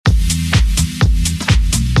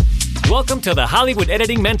Welcome to the Hollywood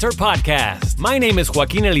Editing Mentor Podcast. My name is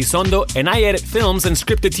Joaquin Elizondo, and I edit films and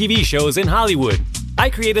scripted TV shows in Hollywood. I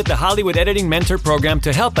created the Hollywood Editing Mentor program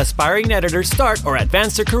to help aspiring editors start or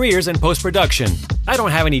advance their careers in post-production. I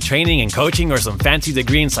don't have any training in coaching or some fancy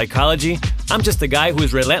degree in psychology. I'm just a guy who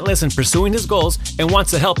is relentless in pursuing his goals and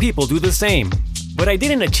wants to help people do the same. But I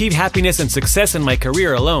didn't achieve happiness and success in my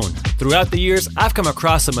career alone. Throughout the years, I've come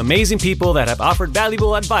across some amazing people that have offered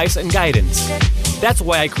valuable advice and guidance. That's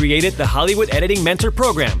why I created the Hollywood Editing Mentor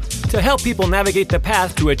program, to help people navigate the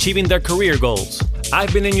path to achieving their career goals.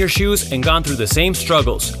 I've been in your shoes and gone through the same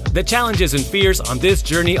struggles. The challenges and fears on this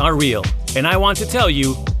journey are real, and I want to tell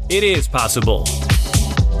you, it is possible.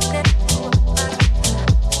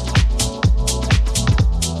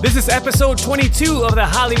 This is episode 22 of the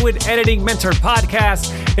Hollywood Editing Mentor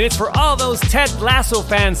Podcast, and it's for all those Ted Lasso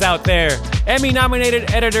fans out there.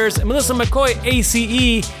 Emmy-nominated editors Melissa McCoy,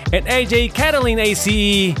 ACE, and AJ Cataline,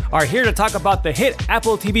 ACE, are here to talk about the hit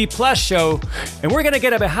Apple TV Plus show, and we're going to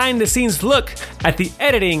get a behind-the-scenes look at the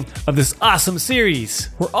editing of this awesome series.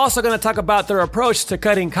 We're also going to talk about their approach to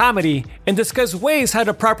cutting comedy and discuss ways how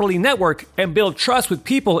to properly network and build trust with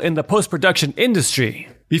people in the post-production industry.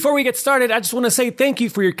 Before we get started, I just want to say thank you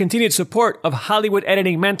for your continued support of Hollywood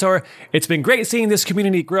Editing Mentor. It's been great seeing this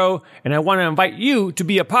community grow, and I want to invite you to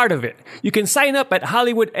be a part of it. You can sign up at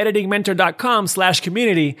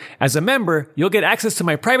hollywoodeditingmentor.com/community. As a member, you'll get access to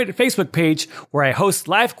my private Facebook page where I host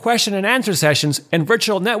live question and answer sessions and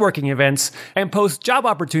virtual networking events and post job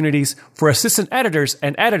opportunities for assistant editors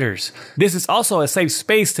and editors. This is also a safe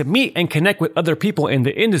space to meet and connect with other people in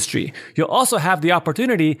the industry. You'll also have the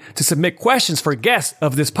opportunity to submit questions for guests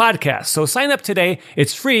of this podcast. So sign up today.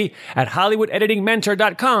 It's free at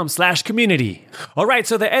hollywoodeditingmentor.com/community. All right,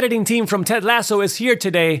 so the editing team from Ted Lasso is here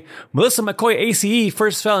today. Melissa McCoy, ACE,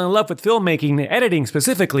 first fell in love with filmmaking and editing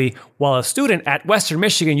specifically while a student at Western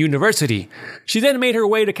Michigan University. She then made her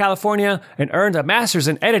way to California and earned a master's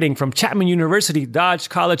in editing from Chapman University Dodge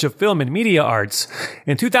College of Film and Media Arts.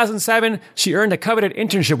 In 2007, she earned a coveted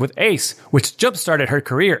internship with ACE, which jump-started her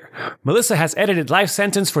career. Melissa has edited Life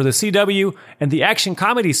Sentence for the CW and the action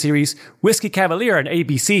comedy series Whiskey Cavalier on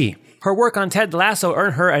ABC. Her work on Ted Lasso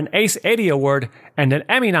earned her an ACE Eddie Award and an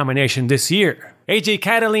Emmy nomination this year. AJ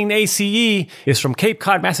Cataline, ACE, is from Cape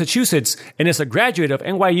Cod, Massachusetts, and is a graduate of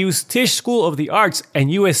NYU's Tisch School of the Arts and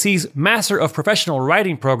USC's Master of Professional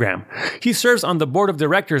Writing program. He serves on the board of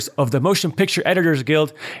directors of the Motion Picture Editors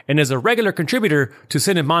Guild and is a regular contributor to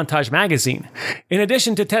Cinemontage magazine. In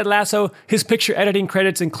addition to Ted Lasso, his picture editing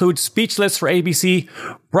credits include Speechless for ABC,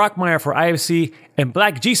 Brockmire for IFC, and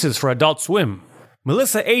Black Jesus for Adult Swim.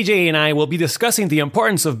 Melissa, AJ, and I will be discussing the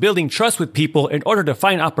importance of building trust with people in order to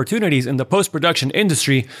find opportunities in the post-production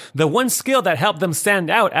industry, the one skill that helped them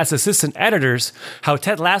stand out as assistant editors, how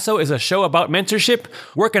Ted Lasso is a show about mentorship,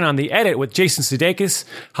 working on the edit with Jason Sudeikis,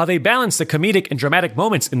 how they balance the comedic and dramatic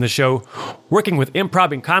moments in the show, working with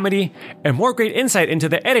improv and comedy, and more great insight into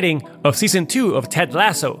the editing of Season 2 of Ted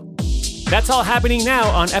Lasso. That's all happening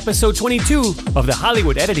now on episode 22 of the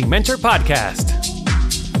Hollywood Editing Mentor Podcast.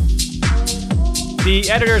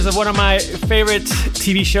 The editors of one of my favorite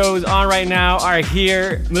TV shows on right now are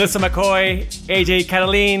here. Melissa McCoy, AJ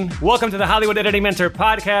Cataline. Welcome to the Hollywood Editing Mentor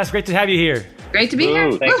Podcast. Great to have you here. Great to be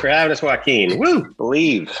here. Thanks for having us, Joaquin.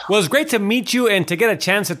 Believe. Well, it's great to meet you and to get a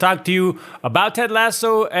chance to talk to you about Ted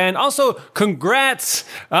Lasso. And also, congrats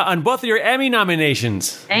on both of your Emmy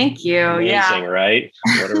nominations. Thank you. Amazing, right?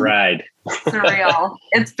 What a ride. Surreal.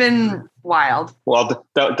 It's been wild. Well,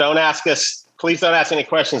 don't ask us. Please don't ask any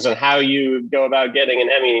questions on how you go about getting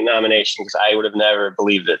an Emmy nomination, because I would have never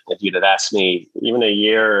believed it if you'd have asked me even a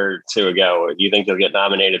year or two ago. Do you think you'll get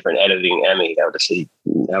nominated for an editing Emmy? I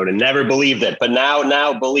would have never believed it, but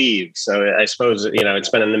now believe. So I suppose, it's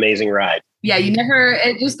been an amazing ride. Yeah,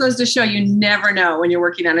 it just goes to show you never know when you're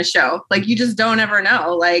working on a show. Like, you just don't ever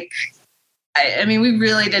know. Like, I mean, we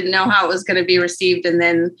really didn't know how it was going to be received. And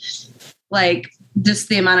then, like, just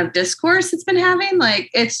the amount of discourse it's been having, like,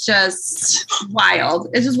 it's just wild.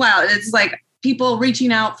 It's just wild. It's like people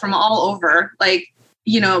reaching out from all over, like,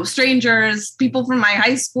 strangers, people from my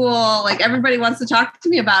high school, like, everybody wants to talk to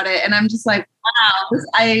me about it. And I'm just like, wow,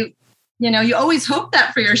 you always hope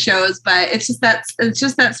that for your shows, but it's just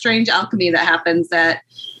that strange alchemy that happens that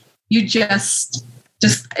you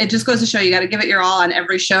it just goes to show you got to give it your all on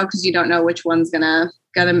every show, because you don't know which one's gonna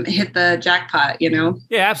hit the jackpot, Yeah,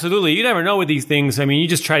 absolutely. You never know with these things. I mean, you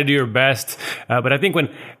just try to do your best. But I think when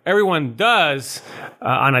everyone does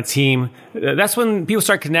on a team, that's when people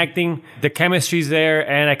start connecting. The chemistry's there,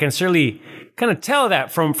 and I can certainly kind of tell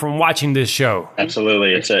that from watching this show.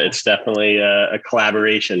 Absolutely. It's definitely a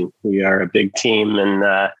collaboration. We are a big team, and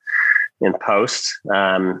in post.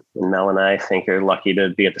 And Mel and I think are lucky to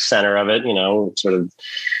be at the center of it, sort of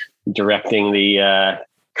directing the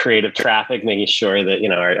creative traffic, making sure that,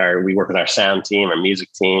 we work with our sound team, our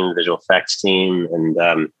music team, visual effects team.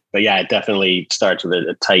 And, but yeah, it definitely starts with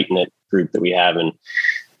a tight knit group that we have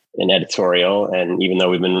in editorial. And even though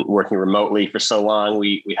we've been working remotely for so long,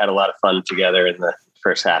 we had a lot of fun together in the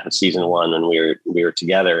first half of season 1 when we were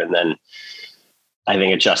together. And then I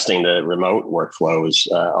think adjusting the remote workflow was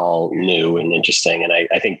all new and interesting. And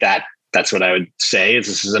I think that's what I would say is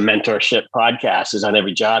this is a mentorship podcast. Is on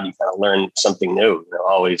every job you kind of learn something new.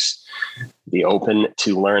 Always be open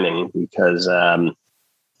to learning, because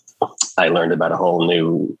I learned about a whole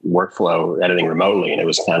new workflow editing remotely, and it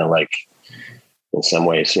was kind of like, in some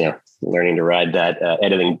ways, learning to ride that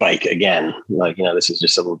editing bike again. Like, this is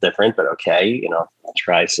just a little different, but okay,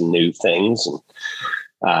 try some new things, and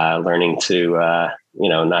learning to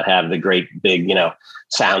not have the great big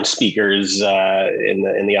sound speakers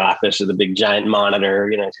in the office or the big giant monitor.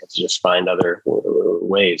 To just find other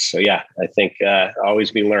ways. So yeah, I think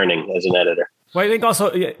always be learning as an editor. Well, I think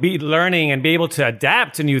also be learning and be able to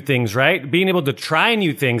adapt to new things, right? Being able to try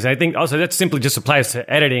new things. I think also that simply just applies to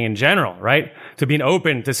editing in general, right? To being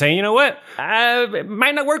open to saying, you know what, it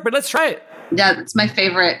might not work, but let's try it. Yeah, it's my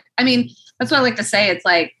favorite. I mean, that's what I like to say. It's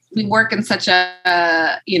like we work in such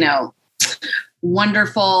a,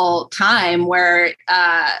 wonderful time where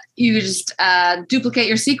you just duplicate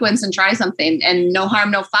your sequence and try something, and no harm,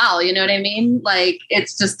 no foul. You know what I mean? Like,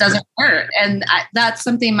 it just doesn't hurt. And that's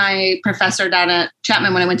something my professor down at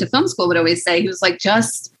Chapman, when I went to film school, would always say. He was like,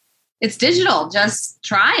 it's digital. Just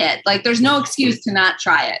try it. Like, there's no excuse to not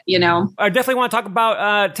try it, I definitely want to talk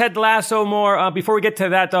about Ted Lasso more. Before we get to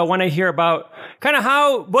that, though, I want to hear about kind of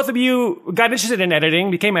how both of you got interested in editing,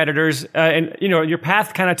 became editors, and, your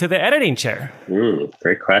path kind of to the editing chair.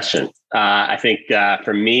 Great question. I think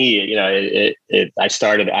for me, I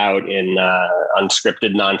started out in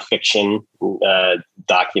unscripted nonfiction,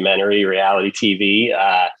 documentary, reality TV.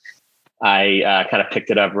 I kind of picked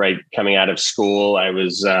it up right coming out of school. I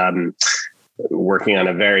was working on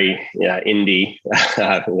a very indie,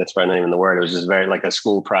 that's probably not even the word. It was just very like a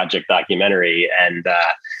school project documentary. And,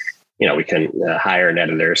 we couldn't hire an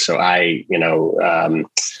editor. So I,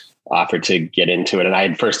 offered to get into it. And I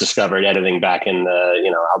had first discovered editing back in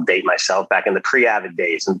the, I'll date myself, back in the pre-Avid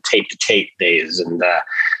days and tape to tape days. And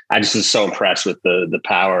I just was so impressed with the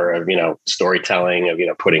power of, storytelling, of,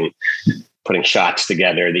 putting shots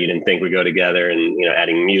together that you didn't think would go together, and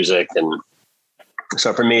adding music. And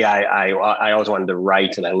so for me, I always wanted to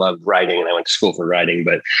write, and I loved writing, and I went to school for writing,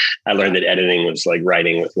 but I learned that editing was like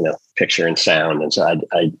writing with picture and sound, and so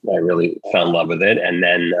I really fell in love with it. And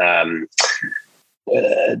then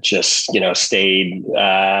just stayed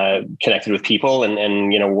connected with people,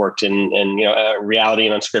 and worked in reality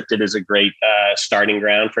and unscripted is a great starting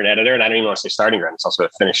ground for an editor. And I don't even want to say starting ground; it's also a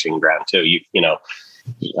finishing ground too.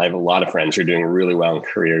 I have a lot of friends who are doing really well in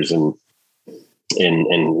careers in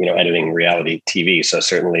editing reality TV. So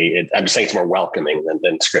certainly, I'm just saying it's more welcoming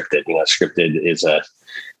than scripted. Scripted is at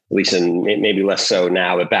least maybe less so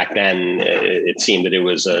now, but back then it seemed that it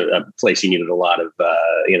was a place you needed a lot of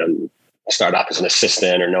start off as an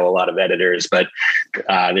assistant or know a lot of editors. But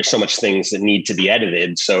there's so much things that need to be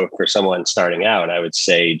edited. So for someone starting out, I would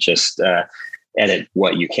say just edit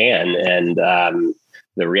what you can. And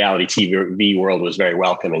the reality TV world was very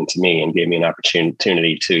welcoming to me and gave me an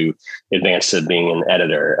opportunity to advance to being an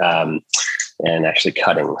editor and actually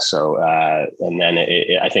cutting. So, and then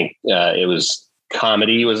I think it was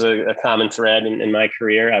comedy was a common thread in my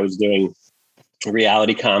career. I was doing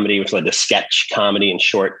reality comedy, which led to sketch comedy and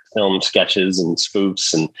short film sketches and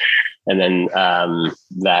spoofs. And then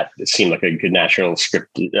that seemed like a good natural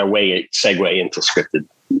segue into scripted.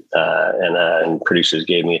 And producers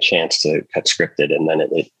gave me a chance to cut scripted, and then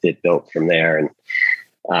it built from there.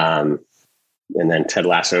 And then Ted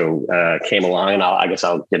Lasso came along, and I guess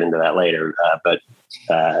I'll get into that later. But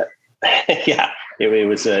yeah, it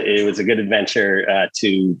was a good adventure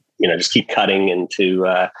to just keep cutting and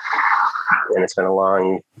it's been a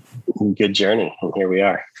long, good journey, and here we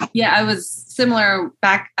are. Yeah, I was similar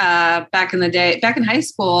back in the day. Back in high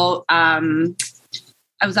school, I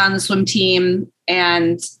was on the swim team,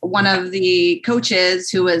 and one of the coaches,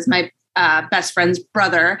 who was my best friend's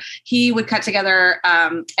brother, he would cut together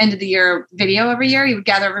end of the year video every year. He would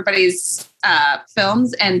gather everybody's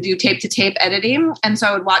films and do tape to tape editing. And so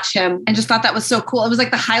I would watch him and just thought that was so cool. It was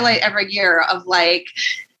like the highlight every year of like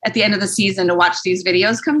at the end of the season to watch these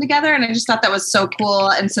videos come together. And I just thought that was so cool.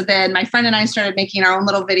 And so then my friend and I started making our own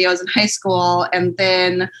little videos in high school. And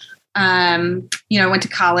then, I went to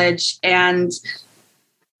college, and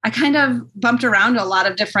I kind of bumped around a lot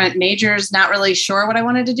of different majors, not really sure what I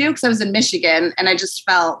wanted to do because I was in Michigan and I just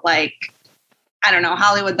felt like, I don't know,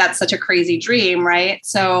 Hollywood, that's such a crazy dream, right?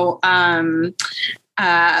 So,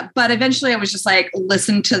 but eventually I was just like,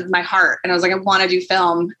 listen to my heart. And I was like, I want to do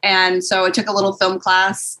film. And so I took a little film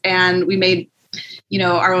class and we made,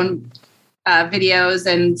 our own videos,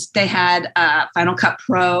 and they had Final Cut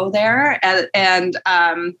Pro there. And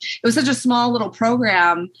it was such a small little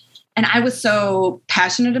program. And I was so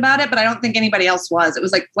passionate about it, but I don't think anybody else was. It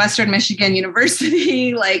was like Western Michigan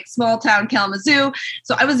University, like small town Kalamazoo.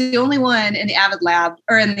 So I was the only one in the Avid lab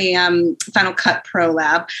or in the Final Cut Pro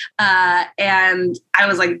lab. And I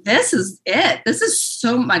was like, this is it. This is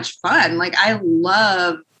so much fun. Like, I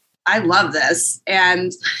love this.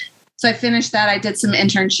 And so I finished that. I did some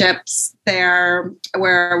internships there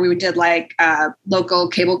where we did like local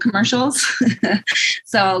cable commercials.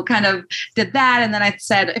 So kind of did that. And then I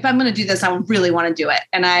said, if I'm going to do this, I really want to do it.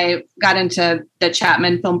 And I got into the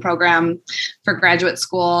Chapman film program for graduate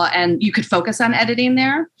school, and you could focus on editing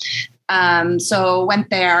there. So went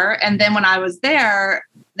there. And then when I was there,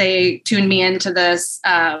 they tuned me into this,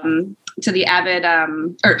 to the Avid,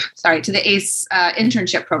 to the ACE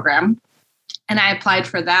internship program. And I applied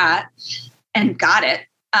for that and got it.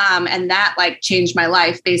 And that like changed my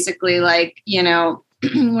life. Basically, like,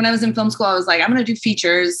 when I was in film school, I was like, I'm going to do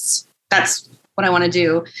features. That's what I want to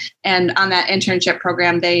do. And on that internship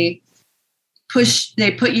program, they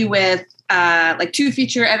put you with like 2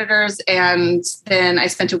 feature editors. And then I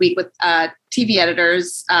spent a week with TV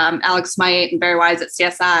editors, Alex Smite and Barry Wise at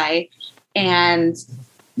CSI. And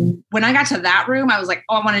when I got to that room, I was like,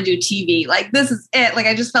 oh, I want to do TV. Like, this is it. Like,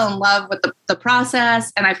 I just fell in love with the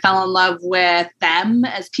process, and I fell in love with them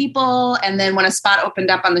as people. And then when a spot opened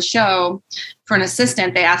up on the show for an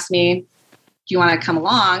assistant, they asked me, do you want to come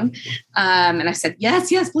along? And I said, yes,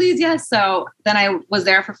 please. Yes. So then I was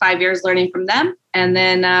there for 5 years learning from them. And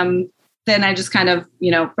then I just kind of,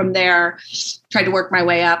 from there, tried to work my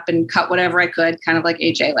way up and cut whatever I could, kind of like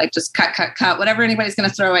AJ, like just cut, whatever anybody's going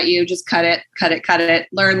to throw at you, just cut it,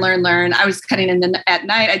 learn. I was cutting at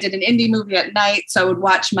night. I did an indie movie at night. So I would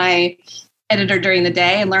watch my editor during the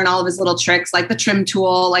day and learn all of his little tricks, like the trim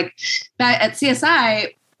tool. Like at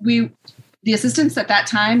CSI, the assistants at that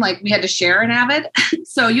time, like we had to share an Avid.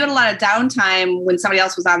 So you had a lot of downtime when somebody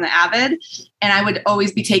else was on the Avid, and I would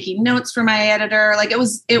always be taking notes for my editor. Like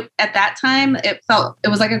at that time, it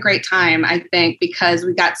was like a great time, I think, because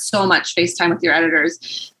we got so much FaceTime with your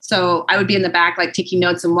editors. So I would be in the back, like taking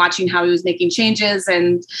notes and watching how he was making changes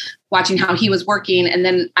and watching how he was working. And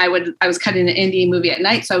then I was cutting an indie movie at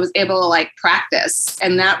night. So I was able to like practice.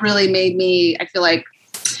 And that really made me, I feel like,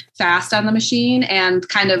 fast on the machine and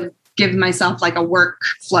kind of give myself like a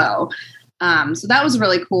workflow. So that was a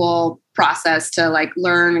really cool process to like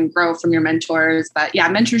learn and grow from your mentors. But yeah,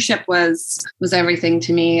 mentorship was everything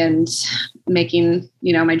to me and making,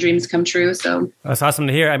 my dreams come true. So that's awesome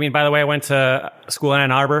to hear. I mean, by the way, I went to school in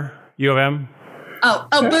Ann Arbor, U of M. Oh,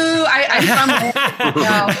 boo. I'm from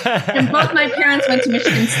no. And both my parents went to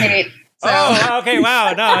Michigan State. So. Oh, okay.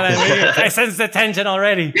 Wow. No, I sense the tension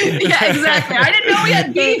already. Yeah, exactly. I didn't know we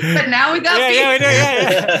had beef, but now we got beef. Yeah, we do.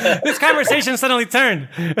 Yeah. This conversation suddenly turned.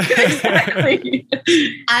 Exactly.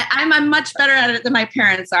 I'm much better at it than my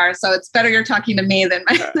parents are, so it's better you're talking to me than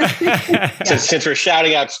my. Yeah. Since we're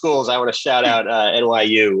shouting out schools, I want to shout out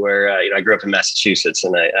NYU, where I grew up in Massachusetts,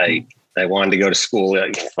 and I wanted to go to school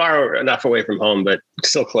far enough away from home, but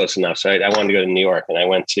still close enough. So I wanted to go to New York, and I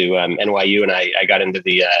went to NYU, and I got into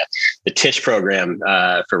the Tisch program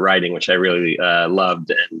for writing, which I really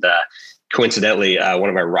loved. And coincidentally, one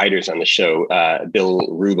of our writers on the show, Bill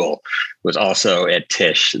Rubel, was also at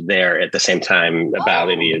Tisch there at the same time, about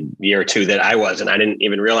maybe a year or two that I was. And I didn't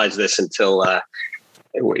even realize this until I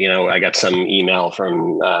got some email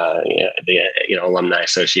from the Alumni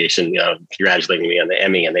Association, congratulating me on the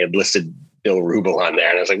Emmy, and they had listed Bill Rubel on there,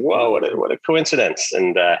 and I was like, "Whoa, what a coincidence!"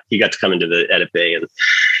 And he got to come into the Edit Bay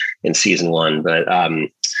in season 1, but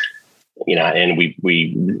and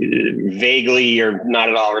we vaguely or not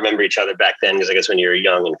at all remember each other back then, because I guess when you're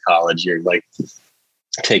young in college, you're like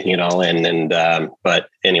taking it all in, and but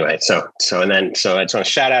anyway, so I just want to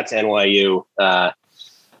shout out to NYU.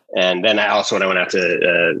 And then when I went out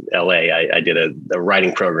to LA, I did a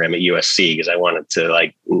writing program at USC because I wanted to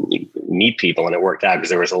like meet people, and it worked out because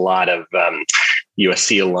there was a lot of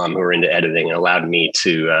USC alum who were into editing, and allowed me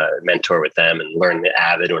to mentor with them and learn the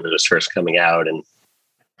Avid when it was first coming out.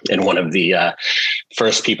 And one of the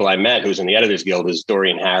first people I met who was in the Editors Guild was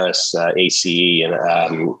Dorian Harris, ACE,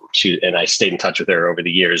 and I stayed in touch with her over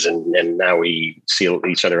the years, and now we see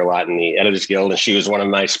each other a lot in the Editors Guild. And she was one of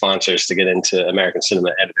my sponsors to get into American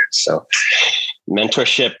Cinema Editors. So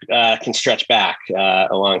mentorship can stretch back a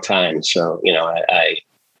long time. So, you know,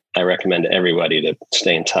 I recommend everybody to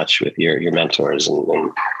stay in touch with your mentors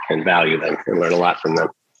and value them and learn a lot from them.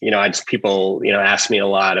 You know, people, you know, ask me a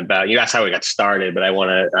lot about, you asked how we got started, but I want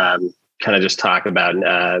to kind of just talk about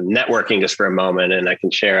networking just for a moment. And I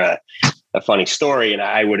can share a funny story. And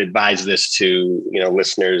I would advise this to, you know,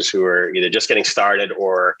 listeners who are either just getting started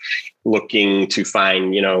or looking to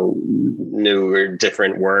find, you know, new or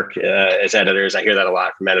different work as editors. I hear that a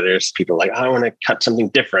lot from editors. People are like, oh, I want to cut something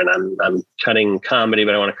different. I'm cutting comedy,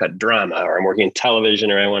 but I want to cut drama, or I'm working in television,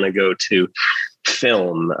 or I want to go to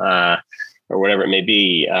film, or whatever it may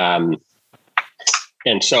be.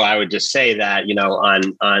 And so I would just say that, you know,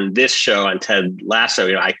 on this show, on Ted Lasso,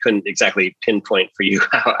 you know, I couldn't exactly pinpoint for you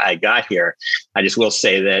how I got here. I just will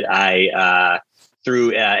say that I,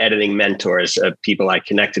 through editing mentors of people I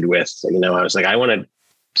connected with, you know, I was like, I want to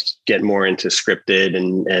get more into scripted,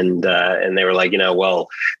 and they were like, you know, well,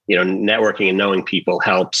 you know, networking and knowing people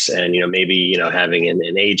helps, and, you know, maybe, you know, having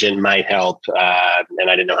an agent might help, and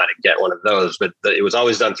I didn't know how to get one of those, but it was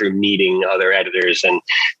always done through meeting other editors and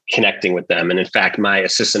connecting with them. And in fact, my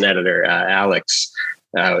assistant editor, Alex,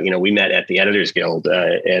 you know, we met at the Editors Guild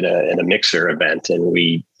at a mixer event, and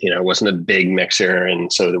we, you know, it wasn't a big mixer,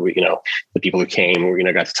 and so that we, you know, the people who came, we, you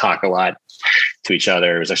know, got to talk a lot to each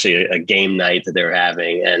other. It was actually a game night that they were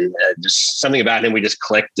having, and just something about him, we just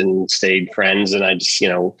clicked and stayed friends. And I just, you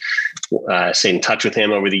know, stayed in touch with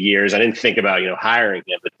him over the years. I didn't think about, you know, hiring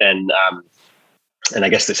him, but then, and I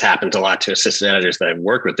guess this happens a lot to assistant editors that I've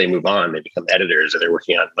worked with. They move on, they become editors, or they're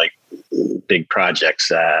working on like big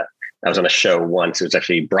projects. I was on a show once. It was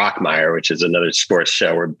actually Brockmire, which is another sports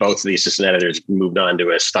show, where both of the assistant editors moved on to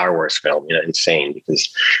a Star Wars film. You know, insane,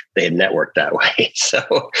 because they had networked that way.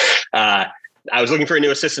 So I was looking for a new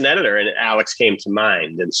assistant editor, and Alex came to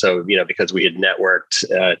mind. And so, you know, because we had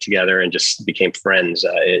networked together and just became friends,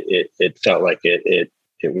 it felt like it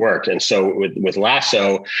worked. And so with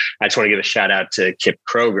Lasso, I just want to give a shout out to Kip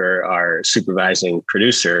Kroger, our supervising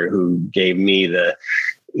producer, who gave me the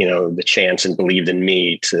chance and believed in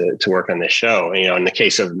me to work on this show. You know, in the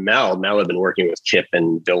case of Mel had been working with Kip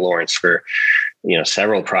and Bill Lawrence for, you know,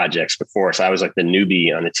 several projects before. So I was like the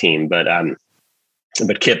newbie on the team, but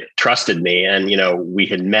Kip trusted me, and, you know, we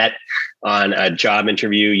had met on a job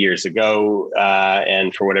interview years ago.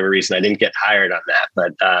 And for whatever reason, I didn't get hired on that,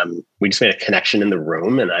 but we just made a connection in the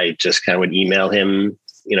room, and I just kind of would email him,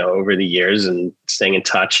 you know, over the years, and staying in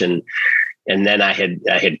touch. And then I had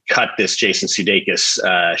cut this Jason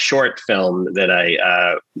Sudeikis short film that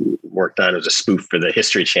I worked on. It was a spoof for the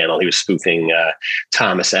History Channel. He was spoofing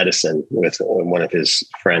Thomas Edison with one of his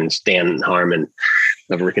friends, Dan Harmon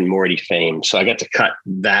of Rick and Morty fame. So I got to cut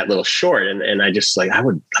that little short, and I just like, I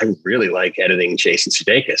would really like editing Jason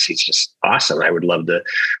Sudeikis. He's just awesome. I would love to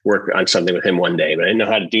work on something with him one day, but I didn't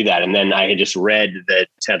know how to do that. And then I had just read that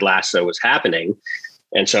Ted Lasso was happening.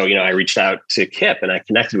 And so, you know, I reached out to Kip and I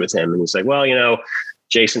connected with him, and he's like, well, you know,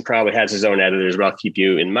 Jason probably has his own editors, but I'll keep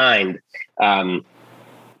you in mind.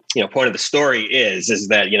 You know, point of the story is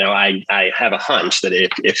that, you know, I have a hunch that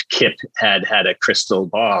if Kip had a crystal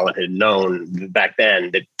ball and had known back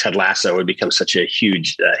then that Ted Lasso would become such a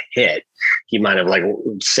huge hit, he might have like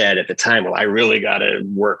said at the time, well, I really got to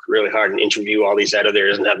work really hard and interview all these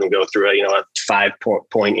editors and have them go through a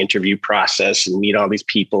 5-point interview process and meet all these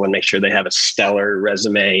people and make sure they have a stellar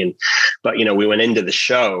resume. But, you know, we went into the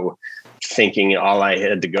show thinking all I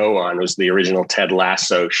had to go on was the original Ted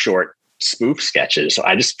Lasso short spoof sketches. So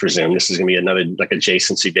I just presumed this is going to be another, like a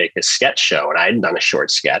Jason Sudeikis sketch show. And I hadn't done a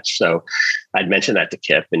short sketch. So I'd mentioned that to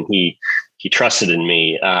Kip, and he trusted in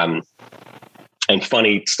me. And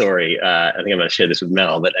funny story, I think I'm going to share this with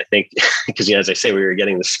Mel, but I think because, you know, as I say, we were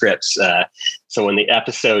getting the scripts. So when the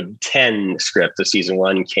episode 10 script of season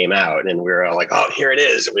 1 came out, and we were all like, oh, here it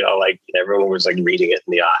is. And we all like, everyone was like reading it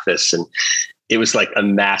in the office, and it was like a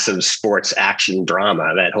massive sports action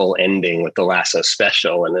drama, that whole ending with the Lasso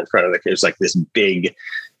special. And in front of it was like this big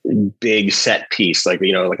set piece, like,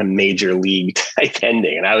 you know, like a major league type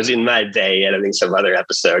ending. And I was in my day editing some other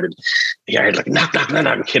episode, and I heard like, knock, knock, knock,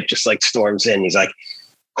 knock. And Kip just like storms in. He's like,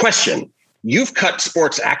 question, you've cut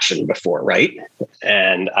sports action before, right?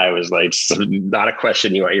 And I was like, so not a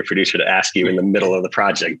question you want your producer to ask you in the middle of the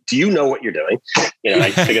project. Do you know what you're doing? You know,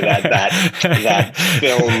 I figured that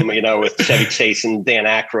film, you know, with Chevy Chase and Dan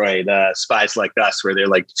Aykroyd, Spies Like Us, where they're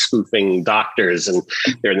like spoofing doctors and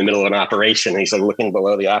they're in the middle of an operation. And he's like looking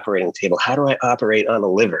below the operating table. How do I operate on a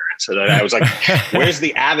liver? So I was like, where's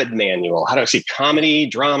the Avid manual? How do I see comedy,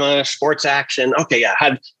 drama, sports action? Okay,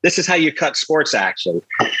 yeah, this is how you cut sports action.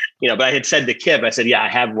 You know, but I had said to Kip, I said, yeah, I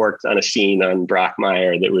have worked on a scene on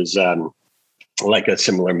Brockmire that was like a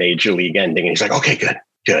similar major league ending. And he's like, okay, good.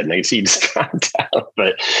 And I can see he just calmed down.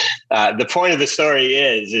 But the point of the story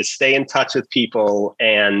is stay in touch with people,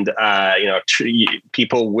 and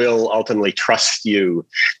people will ultimately trust you,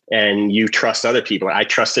 and you trust other people. I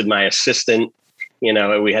trusted my assistant.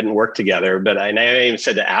 We hadn't worked together, but I even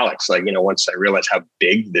said to Alex, once I realized how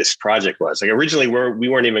big this project was, originally we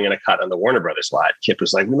weren't even going to cut on the Warner Brothers lot. Kip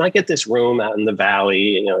was like, we might get this room out in the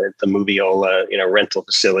Valley, at the Moviola, rental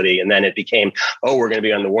facility. And then it became, we're going to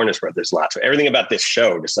be on the Warner Brothers lot. So everything about this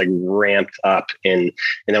show just ramped up. And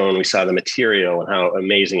then when we saw the material and how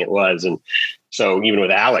amazing it was. And so even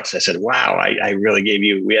with Alex, I said, wow, I really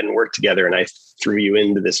we hadn't worked together, and I threw you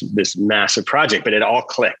into this massive project, but it all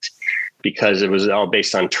clicked, because it was all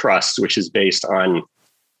based on trust, which is based on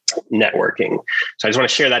networking. So I just want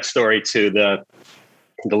to share that story to the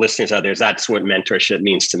listeners out there. That's what mentorship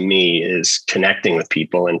means to me, is connecting with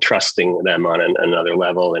people and trusting them on another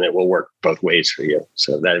level, and it will work both ways for you.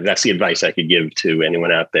 So that's the advice I could give to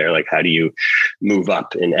anyone out there. How do you move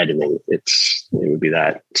up in editing? It would be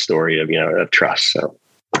that story of trust. So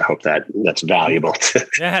I hope that's valuable.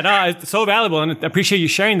 Yeah, no, it's so valuable. And I appreciate you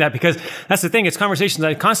sharing that, because that's the thing. It's conversations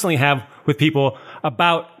I constantly have with people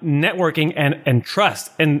about networking and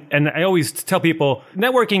trust. And I always tell people,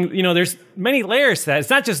 networking, there's many layers to that. It's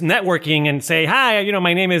not just networking and say, hi,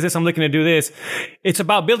 my name is this, I'm looking to do this. It's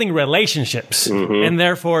about building relationships, and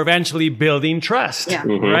therefore eventually building trust. Yeah.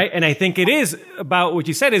 Right. And I think it is about what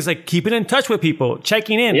you said, is keeping in touch with people,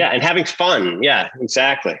 checking in. Yeah. And having fun. Yeah,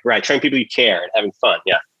 exactly. Right. Showing people you care and having fun.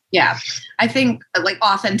 Yeah. Yeah. I think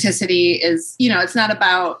authenticity is, it's not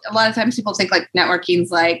about, a lot of times people think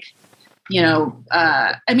networking's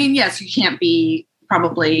yes, you can't be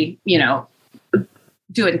probably,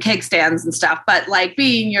 doing cake stands and stuff, but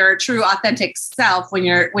being your true authentic self when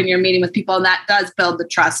you're meeting with people, and that does build the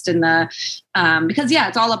trust in because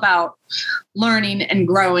it's all about learning and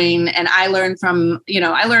growing. And I learn from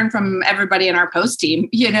everybody in our post team,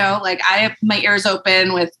 I have my ears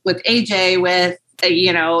open with AJ, with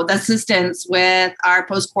the assistants, with our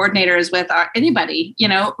post coordinators, with anybody,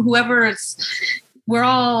 we're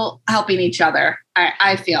all helping each other,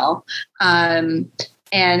 I feel, and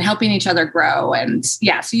helping each other grow. And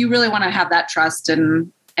so you really want to have that trust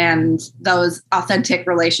and those authentic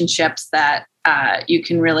relationships that you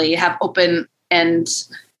can really have open and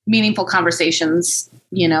meaningful conversations,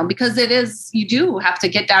 because you do have to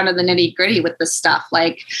get down to the nitty gritty with this stuff.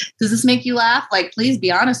 Does this make you laugh? Please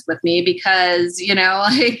be honest with me, because, even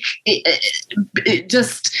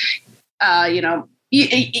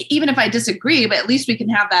if I disagree, but at least we can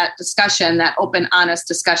have that discussion, that open, honest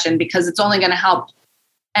discussion, because it's only going to help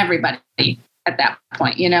everybody at that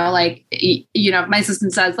point. If my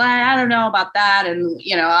assistant says, I don't know about that. And,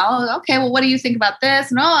 okay, well, what do you think about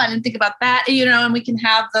this? No, I didn't think about that, and we can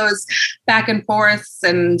have those back and forths,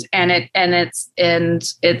 and it's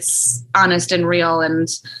honest and real. And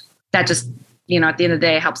that just, at the end of the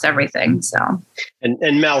day, helps everything. So,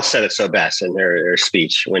 and Mel said it so best in her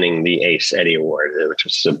speech, winning the Ace Eddie Award, which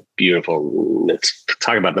was a beautiful.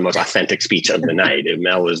 Talk about the most authentic speech of the night.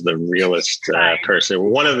 Mel was the realest person,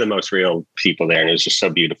 one of the most real people there, and it was just so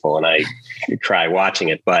beautiful. And I cry watching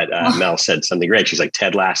it. But Mel said something great. She's like,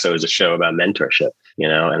 Ted Lasso is a show about mentorship,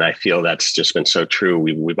 and I feel that's just been so true.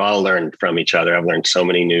 We've all learned from each other. I've learned so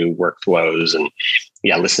many new workflows, and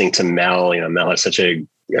listening to Mel. Mel has such a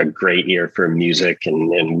great ear for music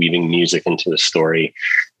and weaving music into the story.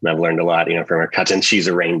 And I've learned a lot, from her cuts. And She's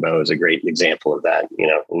a Rainbow is a great example of that,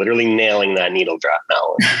 literally nailing that needle drop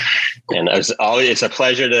now. And it's a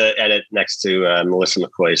pleasure to edit next to Melissa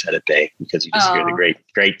McCoy's edit bay, because you just hear the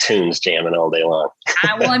great tunes jamming all day long.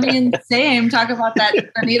 Same. Talk about the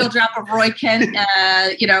needle drop of Roy Kent,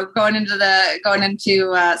 going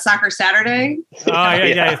into Soccer Saturday. Oh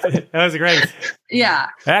yeah. That was great. Yeah.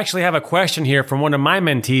 I actually have a question here from one of my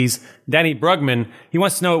mentees, Danny Brugman. He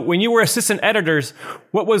wants to know, when you were assistant editors,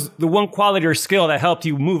 what was the one quality or skill that helped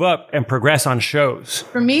you move up and progress on shows?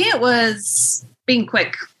 For me, it was being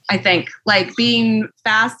quick, I think. Being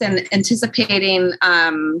fast and anticipating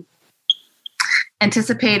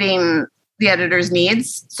the editor's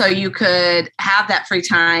needs, so you could have that free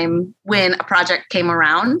time when a project came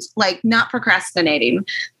around, not procrastinating.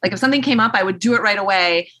 If something came up, I would do it right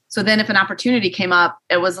away. So then if an opportunity came up,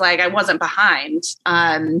 it was I wasn't behind.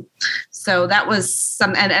 So that was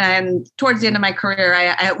some, and towards the end of my career,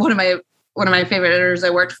 I one of my favorite editors I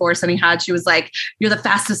worked for, Sunny Hodge, she was like, "You're the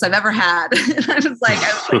fastest I've ever had." And I was like,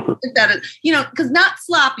 that is, because not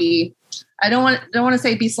sloppy. I don't want to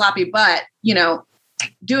say be sloppy, but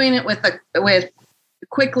doing it with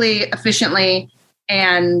quickly, efficiently,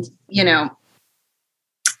 and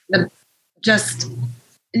just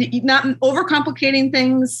not overcomplicating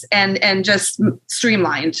things and just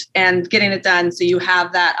streamlined and getting it done. So you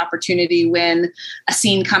have that opportunity when a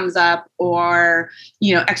scene comes up or,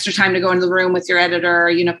 extra time to go into the room with your editor,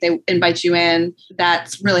 if they invite you in,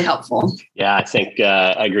 that's really helpful. Yeah, I think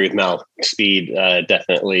I agree with Mel. Speed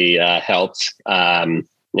definitely helped,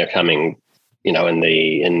 coming, in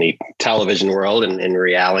the television world and in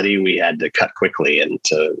reality, we had to cut quickly and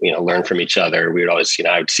to, learn from each other. We would always,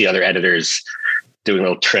 I would see other editors doing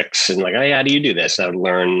little tricks and like, oh yeah, how do you do this? And I would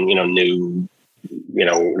learn, new,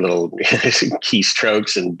 little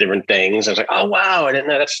keystrokes and different things. I was like, oh wow, I didn't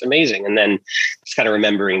know, that's amazing. And then just kind of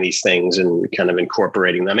remembering these things and kind of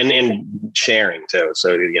incorporating them and sharing too.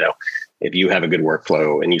 So, if you have a good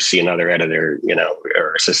workflow and you see another editor,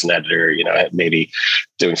 or assistant editor, maybe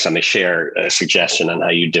doing something, share a suggestion on how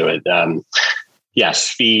you do it. Yes,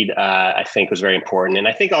 speed, I think was very important. And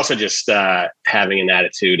I think also just having an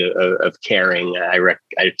attitude of caring.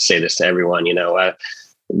 I say this to everyone,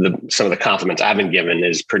 some of the compliments I've been given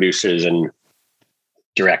is producers and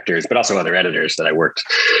directors, but also other editors that I worked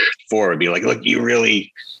for would be like, look, you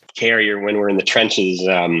really care. When we're in the trenches,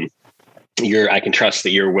 I can trust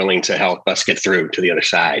that you're willing to help us get through to the other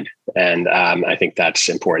side. And I think that's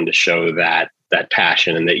important to show that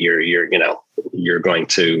passion and that you're going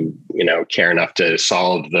to, care enough to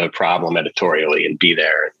solve the problem editorially and be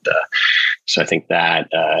there. And so I think that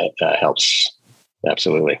helps.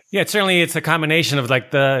 Absolutely. Yeah, it's a combination of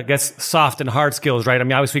like soft and hard skills, right? I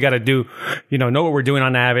mean, obviously we got to do, know what we're doing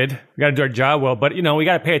on Avid. We got to do our job well, but we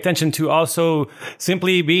got to pay attention to also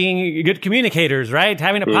simply being good communicators, right?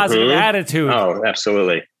 Having a positive attitude. Oh,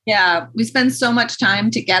 absolutely. Yeah, we spend so much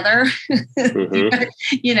time together. Mm-hmm.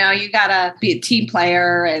 You gotta be a team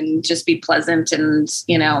player and just be pleasant and,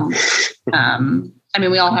 I mean,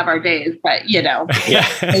 we all have our days, but yeah. Can't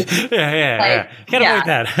avoid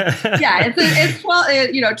that. Yeah, it's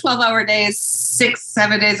 12-hour days,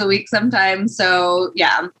 6-7 days a week sometimes. So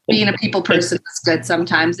yeah, being a people person is good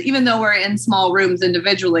sometimes, even though we're in small rooms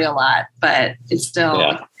individually a lot, but it's still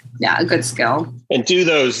a good skill. And do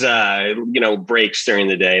those breaks during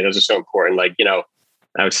the day. Those are so important. Like,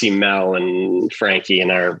 I would see Mel and Frankie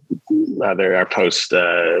and our post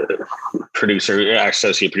producer, our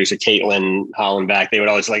associate producer, Caitlin Hollenbach. They would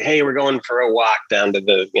always like, hey, we're going for a walk down to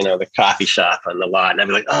the coffee shop on the lot. And I'd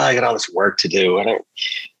be like, oh, I got all this work to do. I don't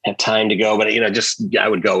have time to go. But, I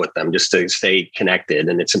would go with them just to stay connected.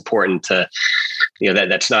 And it's important to,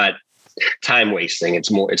 that's not time wasting.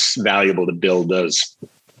 It's valuable to build those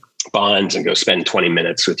bonds and go spend 20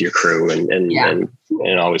 minutes with your crew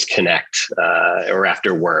and always connect, or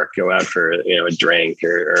after work, go out for, a drink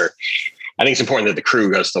or I think it's important that the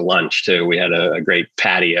crew goes to lunch too. We had a great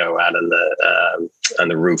patio out on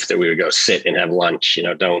the roof that we would go sit and have lunch.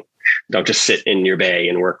 Don't just sit in your bay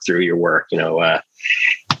and work through your work.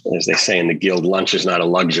 As they say in the guild, lunch is not a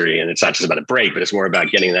luxury, and it's not just about a break, but it's more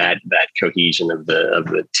about getting that cohesion of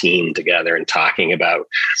the team together and talking about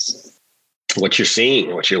what you're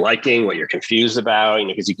seeing, what you're liking, what you're confused about,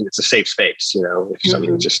 because it's a safe space, if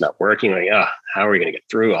something's just not working, like, how are we going to get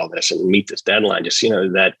through all this and meet this deadline? Just,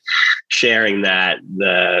 that sharing that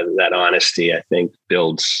honesty, I think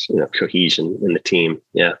builds, cohesion in the team.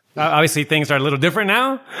 Yeah. Obviously things are a little different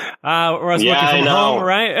now. Or else working from home,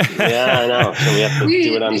 right? Yeah, I know. So we have to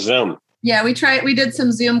do it on Zoom. Yeah, we did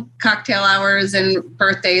some Zoom cocktail hours and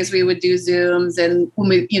birthdays. We would do Zooms, and when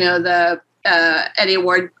we, the Eddie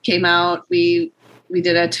Award came out, we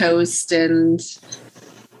did a toast and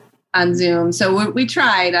on Zoom. So we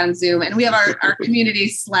tried on Zoom, and we have our community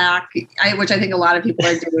Slack, which I think a lot people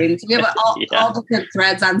are doing. So we have all different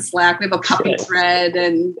threads on Slack. We have a puppy thread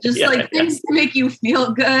and just things to make you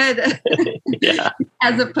feel good.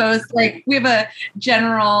 As opposed, we have a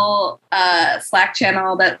general Slack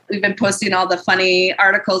channel that we've been posting all the funny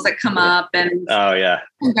articles that come up and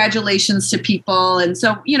congratulations to people. And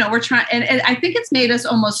so, we're trying, and I think it's made us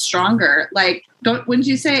almost stronger. Wouldn't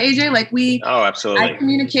you say, AJ? Absolutely. I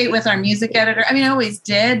communicate with our music editor. I mean, I always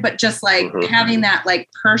did, but just having that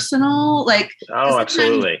personal,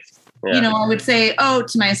 absolutely. Yeah. I would say,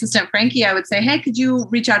 to my assistant, Frankie, I would say, hey, could you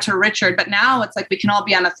reach out to Richard? But now it's we can all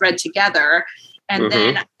be on a thread together. And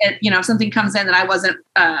then, if something comes in that I wasn't,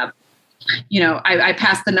 I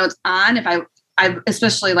pass the notes on. If I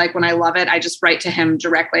especially when I love it, I just write to him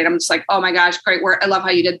directly. And I'm just like, oh my gosh, great work. I love how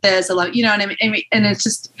you did this. I love, and it's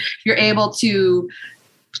just, you're able to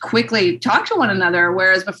quickly talk to one another.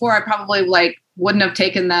 Whereas before I probably wouldn't have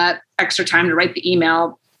taken that extra time to write the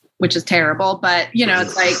email, which is terrible. But,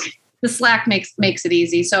 it's the Slack makes it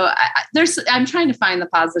easy. So I'm trying to find the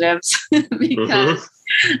positives because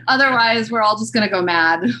otherwise we're all just going to go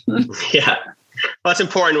mad. Yeah. Well, it's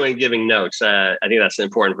important when giving notes. I think that's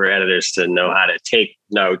important for editors to know how to take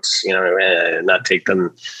notes, not take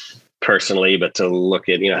them personally, but to look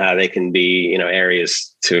at, how they can be,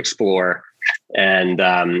 areas to explore. And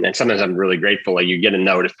sometimes I'm really grateful. Like you get a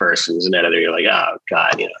note at first and as an editor, you're like, oh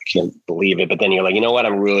God, I can't believe it. But then you're like, you know what?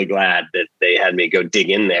 I'm really glad that they had me go dig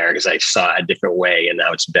in there because I saw a different way and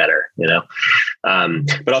now it's better,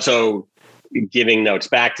 but also giving notes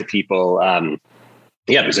back to people.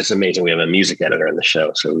 Because it's amazing. We have a music editor on the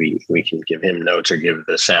show, so we can give him notes or give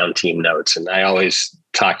the sound team notes. And I always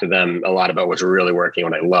talk to them a lot about what's really working,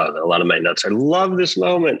 what I love. And a lot of my notes are, love this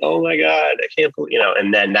moment. Oh my God, I can't believe,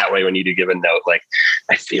 and then that way, when you do give a note, like,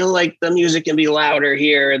 I feel like the music can be louder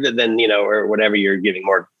here than, or whatever, you're giving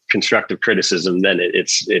more constructive criticism, then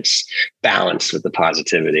it's balanced with the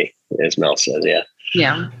positivity, as Mel says. Yeah.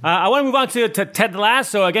 Yeah. I want to move on to Ted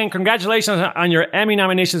Lasso. Again, congratulations on your Emmy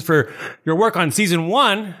nominations for your work on season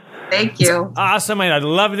 1. Thank you. It's awesome. I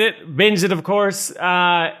loved it. Binged it, of course.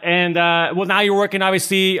 And now you're working,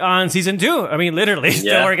 obviously, on season 2. I mean, literally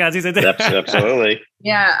still working on season 2. Absolutely.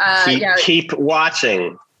 Yeah. Keep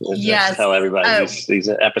watching. Yes. Tell everybody these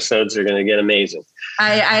episodes are going to get amazing.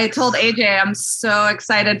 I told AJ I'm so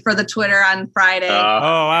excited for the Twitter on Friday. Oh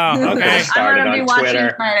wow! Okay, I'm going to be watching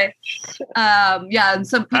Friday. And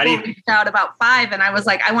some people reached out about 5, and I was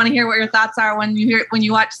like, I want to hear what your thoughts are when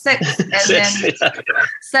you watch 6, and then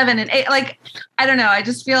 7 and 8. Like, I don't know. I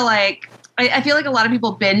just feel like I feel like a lot of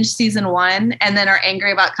people binge season 1 and then are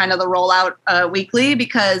angry about kind of the rollout weekly,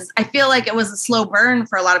 because I feel like it was a slow burn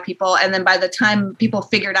for a lot of people. And then by the time people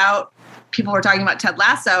figured out, people were talking about Ted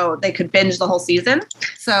Lasso, they could binge the whole season.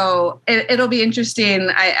 So it'll be interesting,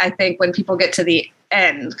 I think, when people get to the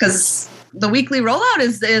end, because the weekly rollout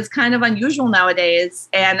is kind of unusual nowadays.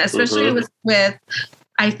 And especially with,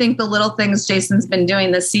 I think, the little things Jason's been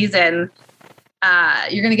doing this season,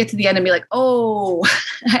 you're going to get to the end and be like, oh,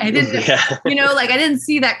 I didn't, I didn't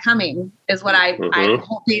see that coming, is what I'm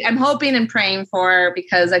hoping and praying for,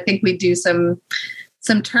 because I think we do some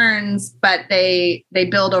turns, but they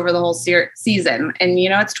build over the whole season. And,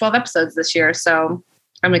 it's 12 episodes this year. So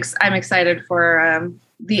I'm excited for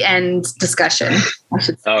the end discussion, I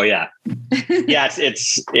should say. Oh yeah. Yeah.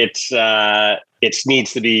 It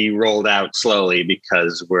needs to be rolled out slowly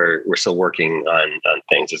because we're still working on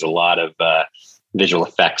things. There's a lot of visual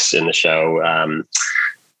effects in the show.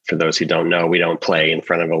 For those who don't know, we don't play in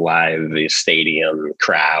front of a live stadium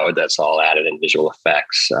crowd. That's all added in visual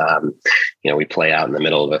effects. We play out in the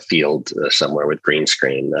middle of a field somewhere with green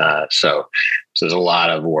screen. So there's a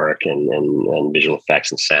lot of work and visual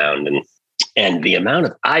effects and sound and the amount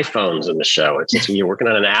of iPhones in the show. You're working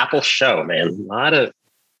on an Apple show, man. A lot of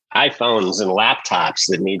iPhones and laptops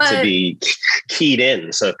that need to be keyed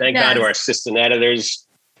in. So thank God to our assistant editors,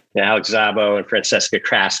 Alex Zabo and Francesca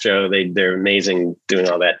Castro. They're amazing doing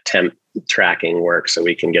all that temp tracking work so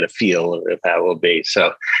we can get a feel of how it will be.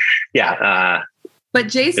 So, but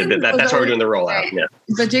Jason, that's why we're doing the rollout. Yeah.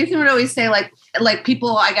 But Jason would always say, like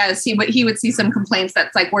people, I got to see, but he would see some complaints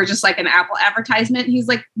that's like, we're just like an Apple advertisement. He's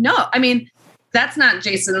like, no, I mean, that's not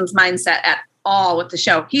Jason's mindset at all with the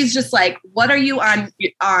show. He's just like, what are you on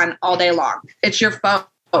all day long? It's your phone.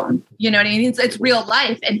 You know what I mean? It's real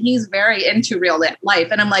life, and he's very into real life.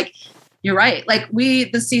 And I'm like, you're right. Like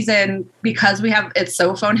this season, because it's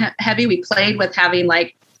so phone heavy, we played with having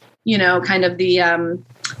kind of the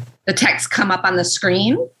text come up on the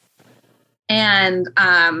screen, and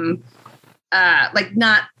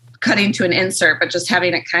not cutting to an insert, but just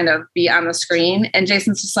having it kind of be on the screen. And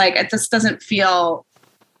Jason's just like, it just doesn't feel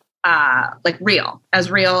real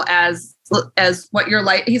as what you're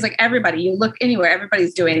like. He's like, everybody, you look anywhere,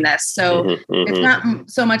 everybody's doing this. So it's not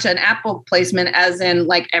so much an Apple placement as in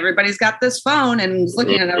like, everybody's got this phone and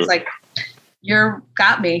looking, and I was like,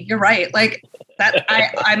 got me. You're right. Like that.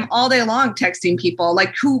 I'm all day long texting people.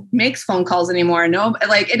 Like, who makes phone calls anymore? No,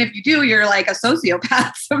 like, and if you do, you're like a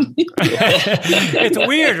sociopath. It's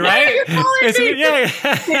weird, right?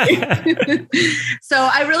 So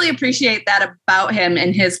I really appreciate that about him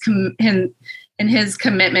and his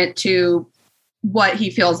commitment to what he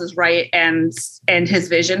feels is right and his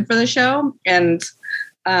vision for the show. And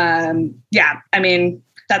I mean,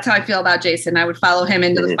 that's how I feel about Jason. I would follow him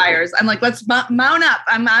into the fires. I'm like, let's mount up.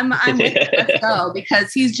 I'm let's go,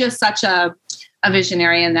 because he's just such a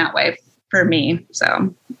visionary in that way for me.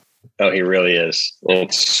 So. Oh, he really is.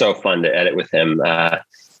 It's so fun to edit with him.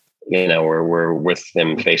 We're with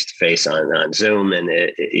him face to face on Zoom, and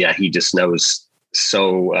he just knows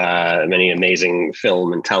so many amazing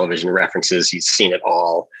film and television references. He's seen it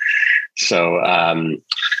all. So,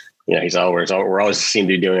 we're always seem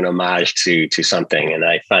to be doing an homage to something. And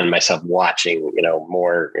I find myself watching,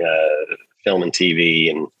 more film and TV,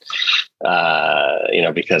 and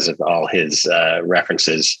because of all his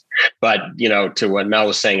references. But to what Mel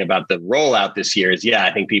was saying about the rollout this year is,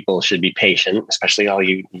 I think people should be patient, especially all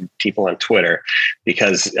you people on Twitter,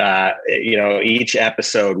 because each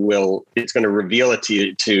episode it's going to reveal it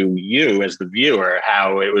to you as the viewer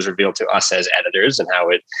how it was revealed to us as editors, and how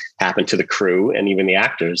it happened to the crew and even the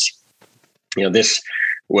actors. This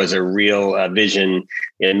was a real vision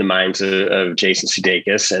in the minds of Jason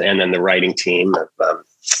Sudeikis and then the writing team of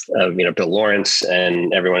Bill Lawrence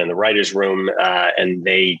and everyone in the writer's room, and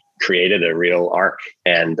they created a real arc.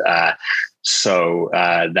 And so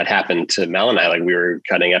that happened to Mel and I. Like, we were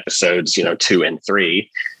cutting episodes 2 and 3.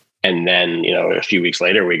 And then, a few weeks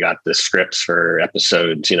later, we got the scripts for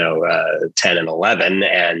episodes, 10 and 11.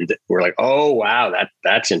 And we're like, oh, wow,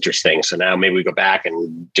 that's interesting. So now maybe we go back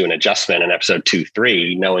and do an adjustment in episode 2,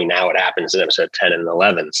 3, knowing now what happens in episode 10 and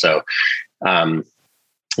 11. So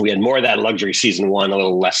we had more of that luxury season 1, a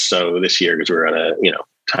little less so this year because we were on a,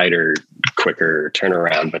 tighter, quicker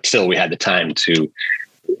turnaround. But still, we had the time to,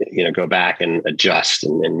 go back and adjust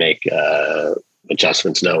and make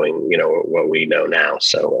adjustments, knowing what we know now.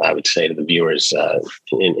 So I would say to the viewers,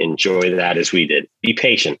 enjoy that as we did. Be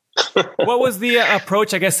patient. What was the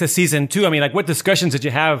approach, I guess, to season 2? I mean, like, what discussions did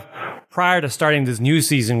you have prior to starting this new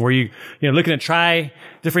season? Were you looking to try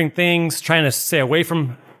different things, trying to stay away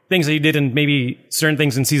from things that you did in maybe certain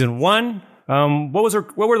things in season 1? What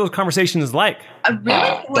were those conversations like?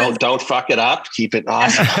 Don't fuck it up. Keep it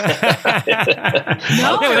awesome.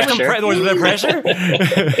 Was there pressure?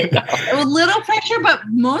 It was little pressure, but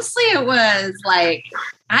mostly it was like,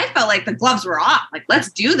 I felt like the gloves were off. Like,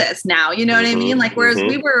 let's do this now. You know what I mean? Like, whereas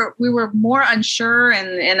we were more unsure,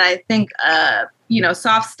 and I think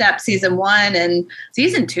soft step season 1 and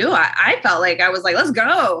season 2, I felt like I was like, let's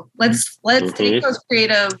go. Let's take those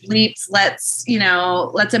creative leaps. Let's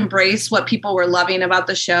embrace what people were loving about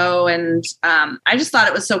the show. And I just thought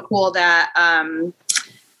it was so cool that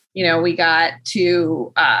we got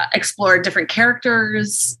to explore different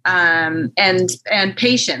characters and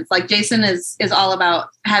patience. Like, Jason is all about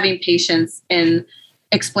having patience in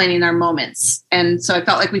explaining our moments. And so I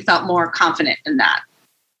felt like we felt more confident in that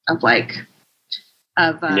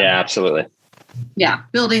yeah, absolutely. Yeah.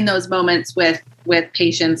 Building those moments with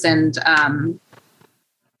patience and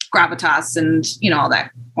gravitas and, all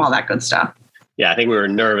that good stuff. Yeah, I think we were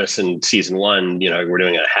nervous in season 1. We're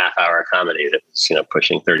doing a half-hour comedy that was,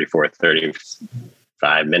 pushing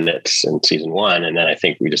 35 minutes in season 1, and then I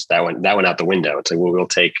think that went out the window. It's like, we'll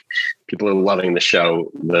take people who are loving the show.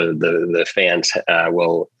 The fans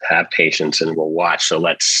will have patience and will watch. So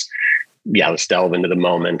let's delve into the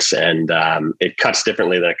moments, and it cuts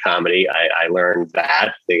differently than a comedy. I learned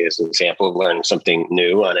that as an example of learning something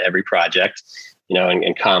new on every project.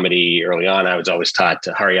 In comedy early on, I was always taught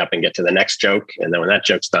to hurry up and get to the next joke. And then when that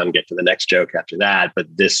joke's done, get to the next joke after that. But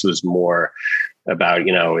this was more about,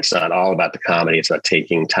 it's not all about the comedy. It's about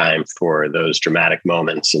taking time for those dramatic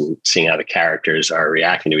moments and seeing how the characters are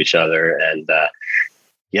reacting to each other. And,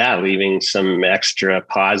 leaving some extra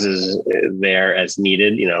pauses there as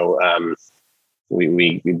needed.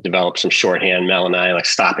 We developed some shorthand, Mel and I, like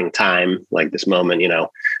stopping time, like this moment, we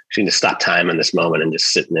need to stop time in this moment and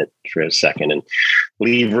just sit in it for a second and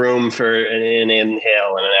leave room for an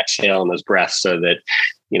inhale and an exhale and those breaths so that,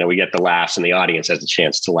 we get the laughs and the audience has a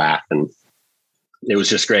chance to laugh. And it was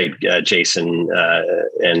just great. Jason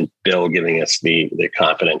and Bill giving us the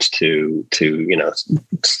confidence to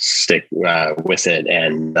stick with it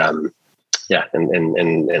and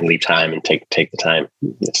leave time and take the time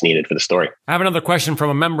that's needed for the story. I have another question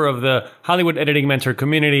from a member of the Hollywood Editing Mentor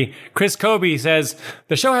community. Chris Kobe says,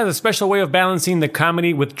 the show has a special way of balancing the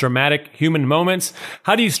comedy with dramatic human moments.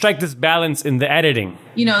 How do you strike this balance in the editing?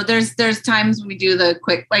 There's times we do the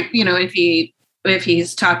quick, if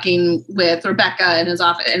he's talking with Rebecca in his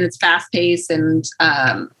office and it's fast paced and,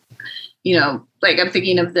 I'm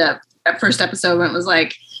thinking of the first episode when it was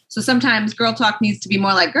like, so sometimes girl talk needs to be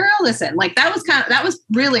more like, girl, listen, like that was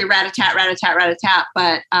really rat-a-tat, rat-a-tat, rat-a-tat.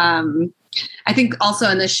 But I think also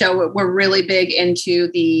in this show, we're really big into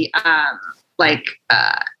the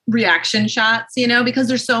reaction shots, because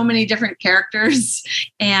there's so many different characters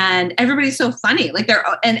and everybody's so funny.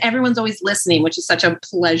 And everyone's always listening, which is such a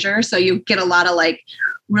pleasure. So you get a lot of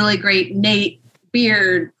really great Nate,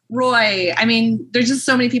 Beard, Roy. I mean, there's just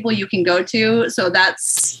so many people you can go to. So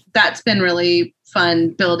that's been really fun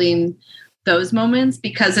building those moments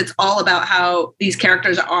because it's all about how these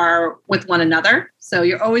characters are with one another. So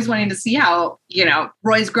you're always wanting to see how,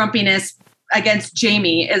 Roy's grumpiness against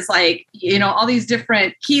Jamie is like, all these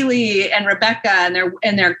different Keely and Rebecca and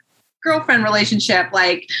their girlfriend relationship.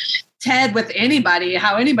 Like Ted with anybody,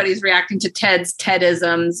 how anybody's reacting to Ted's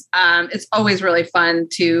Tedisms. It's always really fun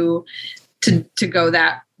to go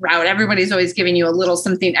that route. Everybody's always giving you a little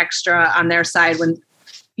something extra on their side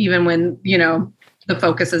even when, the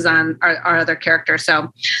focus is on our other character.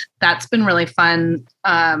 So that's been really fun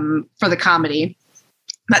for the comedy.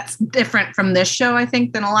 That's different from this show, I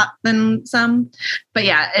think, than some. But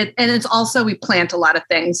yeah, and it's also, we plant a lot of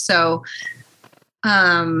things. So,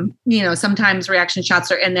 sometimes reaction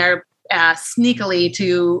shots are in there sneakily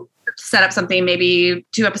to set up something maybe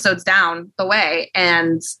 2 episodes down the way.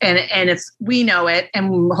 And it's, we know it,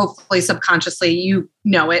 and hopefully subconsciously you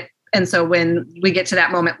know it. And so when we get to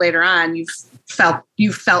that moment later on, you've felt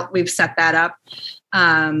we've set that up.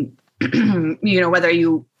 Whether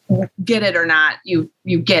you get it or not, you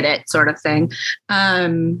get it, sort of thing.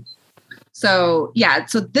 So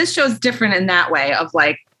this show's different in that way of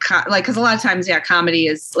because a lot of times, comedy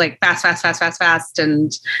is like fast,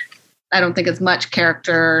 and I don't think it's much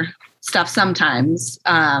character stuff sometimes.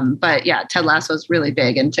 But yeah, Ted Lasso is really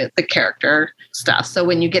big into the character stuff. So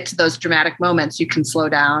when you get to those dramatic moments, you can slow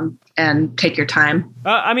down and take your time.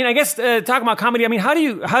 I guess talking about comedy, how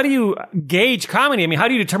do you gauge comedy? How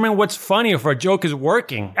do you determine what's funny if a joke is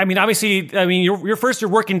working? Obviously, you're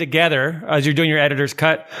working together as you're doing your editor's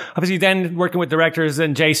cut. Obviously, then working with directors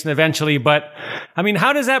and Jason eventually. But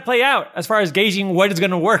how does that play out as far as gauging what is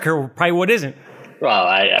going to work or probably what isn't? Well,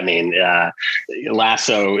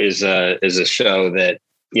 Lasso is a show that,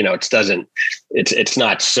 it's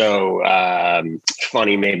not so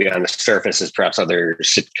funny maybe on the surface as perhaps other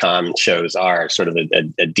sitcom shows are. Sort of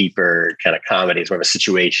a deeper kind of comedy. It's more of a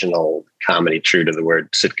situational comedy, true to the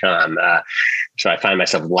word sitcom. So I find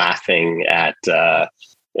myself laughing at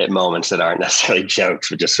moments that aren't necessarily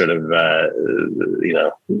jokes, but just sort of kind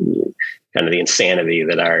of the insanity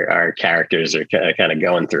that our characters are kind of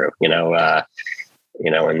going through.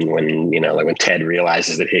 When Ted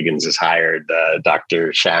realizes that Higgins has hired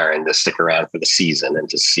Dr. Sharon to stick around for the season, and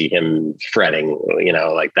to see him fretting,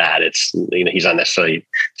 like that, it's, he's not necessarily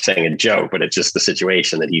saying a joke, but it's just the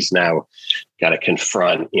situation that he's now got to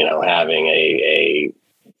confront, having a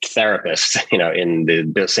therapist, in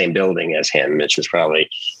the same building as him, which is probably,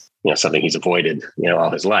 something he's avoided, all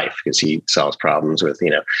his life, because he solves problems with,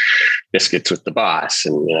 biscuits with the boss,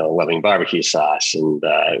 and, loving barbecue sauce, and,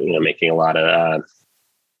 making a lot of,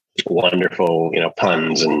 wonderful,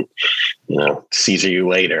 puns, and, Caesar you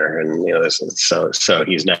later. And, so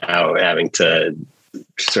he's now having to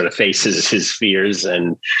sort of face his fears.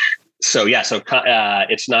 And so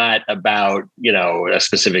it's not about, a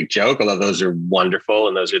specific joke, although those are wonderful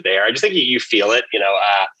and those are there. I just think you feel it,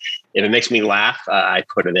 if it makes me laugh, I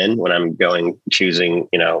put it in when I'm choosing,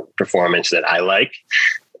 performance that I like.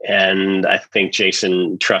 And I think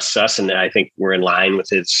Jason trusts us, and I think we're in line with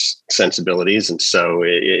his sensibilities. And so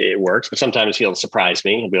it works. But sometimes he'll surprise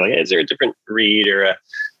me. He'll be like, hey, is there a different read or a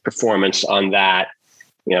performance on that?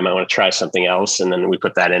 I might want to try something else. And then we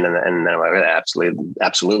put that in, and then I'm like,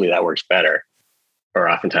 absolutely, that works better. Or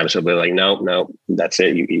oftentimes he'll be like, no, that's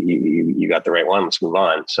it. You got the right one. Let's move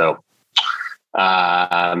on. So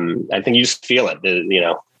I think you just feel it.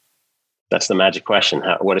 That's the magic question.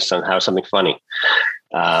 How is something funny?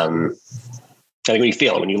 I think when you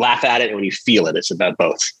feel it, when you laugh at it, and when you feel it, it's about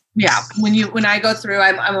both. Yeah. When I go through,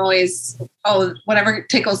 I'm always, whatever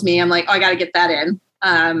tickles me, I'm like, I got to get that in.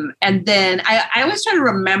 And then I always try to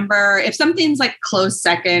remember if something's like close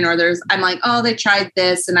second, or I'm like, they tried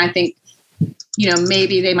this, and I think,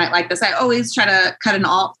 maybe they might like this. I always try to cut an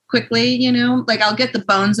alt quickly, like I'll get the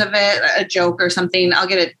bones of it, a joke or something. I'll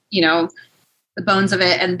get it, the bones of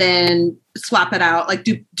it, and then swap it out, like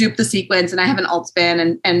dupe the sequence. And I have an alt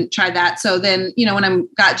spin and try that. So then, when I'm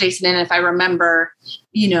got Jason in, if I remember,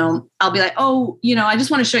 I'll be like, I just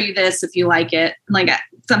want to show you this if you like it. Like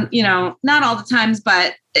some, not all the times,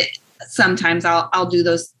 but sometimes I'll do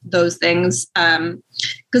those things.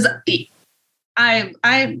 Cause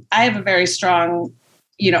I have a very strong,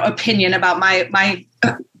 opinion about my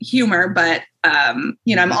humor, but,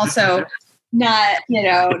 I'm also not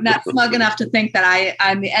smug enough to think that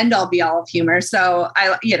I'm the end all be all of humor. So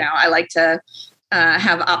I like to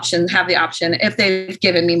have the option if they've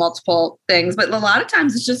given me multiple things. But a lot of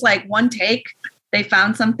times it's just like one take, they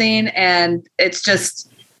found something and it's just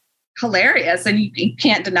hilarious and you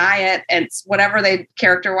can't deny it. It's whatever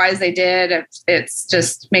character wise they did. It's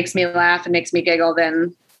just makes me laugh and makes me giggle.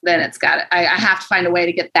 Then it's got it. I have to find a way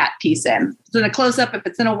to get that piece in. So in a close up, if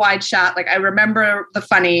it's in a wide shot, like I remember the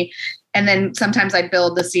funny. And then sometimes I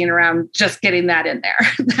build the scene around just getting that in there,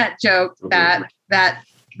 that joke, that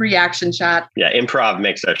reaction shot. Yeah, improv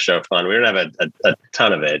makes our show fun. We don't have a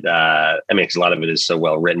ton of it. I mean, 'cause a lot of it is so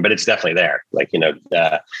well written, but it's definitely there. Like,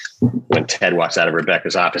 when Ted walks out of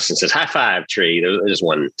Rebecca's office and says, "High five, Tree," there's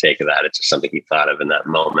one take of that. It's just something he thought of in that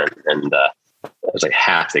moment. And it was like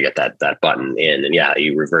half to get that button in. And yeah,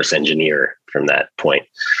 you reverse engineer from that point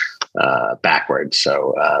backwards.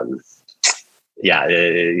 So, and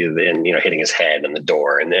hitting his head on the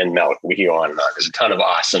door, and then we can go on and on. There's a ton of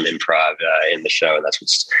awesome improv in the show, and that's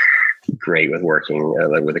what's great with working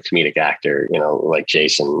with a comedic actor, like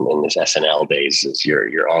Jason in his SNL days. Is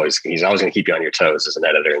he's always going to keep you on your toes as an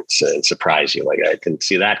editor and surprise you. Like, I didn't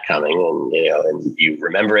see that coming, and you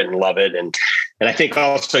remember it and love it, and I think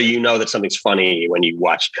also that something's funny when you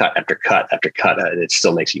watch cut after cut after cut. It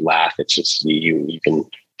still makes you laugh. It's just you can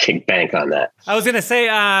bank on that. I was gonna say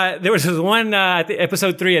there was this one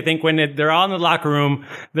episode 3, I think, when they're all in the locker room,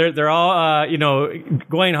 they're all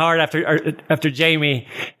going hard after Jamie,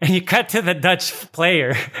 and you cut to the Dutch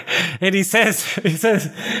player, and he says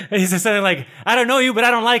something like, "I don't know you, but I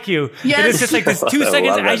don't like you." Yes. And it's just like this 2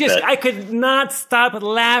 seconds. I could not stop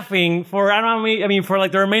laughing for for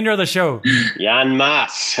like the remainder of the show. Jan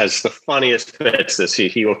Maas has the funniest bits.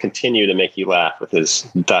 He will continue to make you laugh with his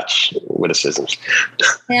Dutch witticisms.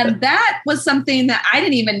 And that was something that I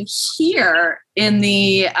didn't even hear in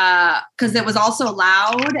the, because it was also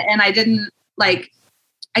loud, and I didn't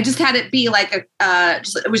I just had it be like it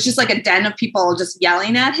was just like a den of people just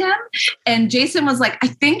yelling at him. And Jason was like, I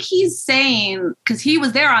think he's saying, because he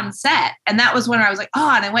was there on set. And that was when I was like,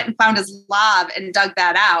 oh, and I went and found his lav and dug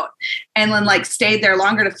that out, and then stayed there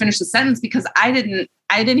longer to finish the sentence because I didn't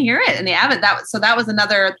hear it in the Avid. That was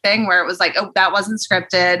another thing where it was like, oh, that wasn't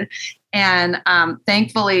scripted. And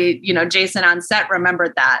thankfully, Jason on set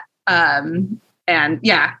remembered that. And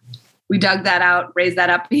yeah, we dug that out, raised that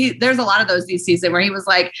up. There's a lot of those this season where he was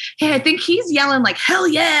like, hey, I think he's yelling like, hell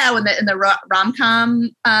yeah, in the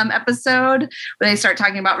rom-com episode where they start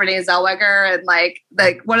talking about Renee Zellweger, and like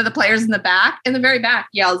one of the players in the very back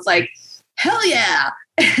yells like, hell yeah.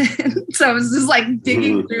 So I was just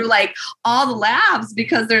digging through all the labs,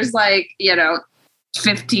 because there's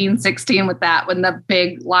 15, 16 with that, when the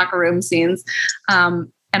big locker room scenes.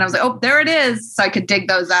 And I was like, oh, there it is. So I could dig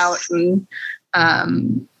those out. And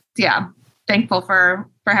thankful for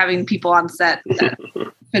having people on set that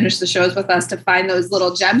finish the shows with us to find those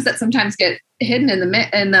little gems that sometimes get hidden in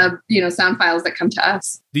the sound files that come to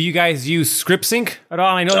us. Do you guys use ScriptSync at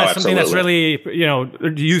all? I know that's something that's really,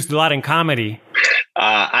 used a lot in comedy.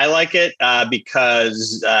 I like it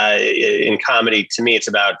because in comedy, to me, it's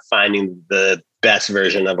about finding the best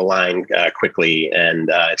version of a line quickly. And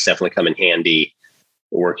it's definitely come in handy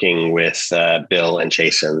working with Bill and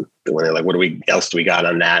Jason when they're like, what else do we got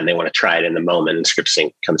on that? And they want to try it in the moment, and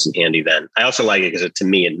ScriptSync comes in handy then. I also like it because to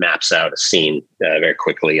me, it maps out a scene very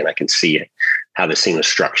quickly, and I can see how the scene was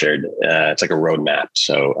structured. It's like a roadmap.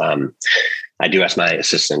 So I do ask my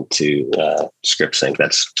assistant to ScriptSync.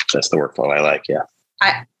 That's the workflow I like. Yeah.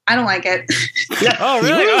 I don't like it. Oh,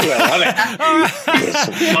 really? I love it. There's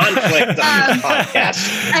some conflict on the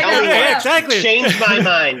podcast. I know. Exactly. Change my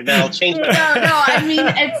mind, Mel. Change my mind. No. I mean,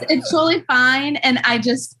 it's totally fine. And I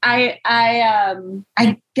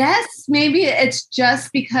guess maybe it's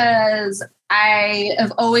just because I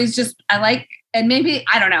have always and maybe,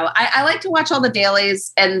 I don't know. I like to watch all the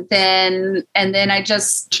dailies, and then I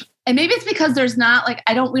just... And maybe it's because there's not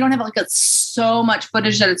we don't have so much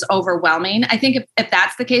footage that it's overwhelming. I think if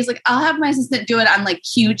that's the case, I'll have my assistant do it on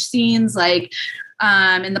huge scenes, in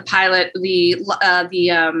the pilot,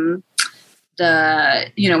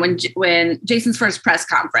 when Jason's first press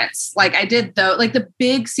conference, I did the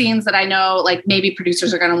big scenes that I know, maybe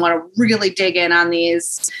producers are going to want to really dig in on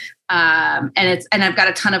these. And I've got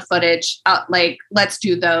a ton of footage, let's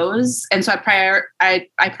do those. And so I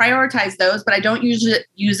prioritize those, but I don't use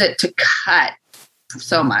it to cut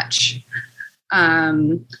so much. I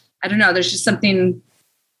don't know. There's just something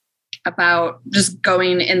about just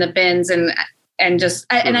going in the bins and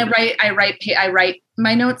I write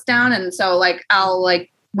my notes down. And so I'll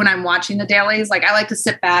when I'm watching the dailies, I like to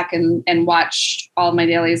sit back and watch all of my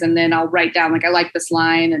dailies, and then I'll write down, I like this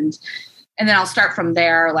line, and then I'll start from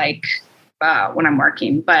there, when I'm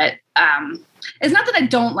working. But it's not that I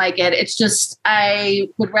don't like it. It's just I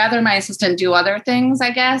would rather my assistant do other things, I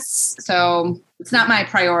guess. So it's not my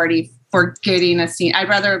priority for getting a scene. I'd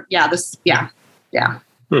rather, yeah.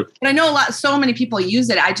 But I know so many people use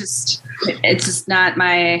it. It's just not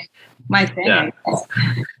my thing. Yeah.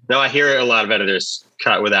 No, I hear a lot of editors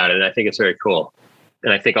cut without it, and I think it's very cool.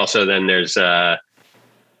 And I think also then there's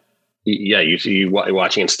you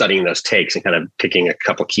watching and studying those takes and kind of picking a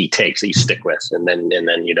couple key takes that you stick with, and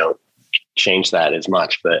then you don't change that as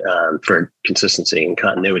much, but for consistency and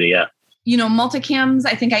continuity, yeah. Multicams,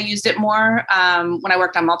 I think I used it more when I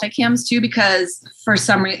worked on multicams too, because for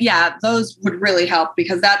some reason, those would really help,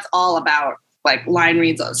 because that's all about like line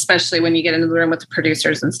reads, especially when you get into the room with the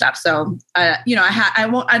producers and stuff. So, I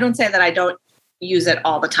don't say that I don't use it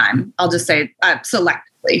all the time. I'll just say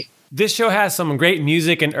selectively. This show has some great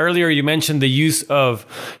music, and earlier you mentioned the use of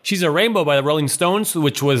She's a Rainbow by the Rolling Stones,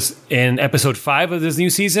 which was in episode 5 of this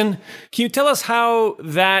new season. Can you tell us how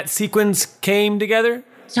that sequence came together?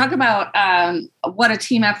 Talk about what a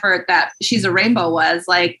team effort that She's a Rainbow was.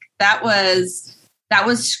 Like that was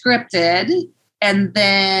scripted, and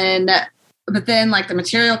but then like the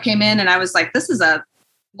material came in, and I was like, this is a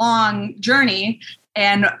long journey,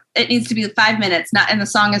 and it needs to be 5 minutes, and the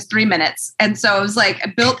song is 3 minutes. And so it was like,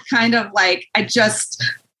 I built kind of like, I just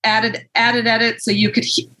added edits so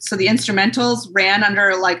so the instrumentals ran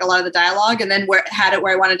under like a lot of the dialogue, and then where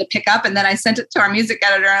I wanted to pick up. And then I sent it to our music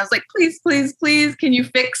editor. And I was like, please, can you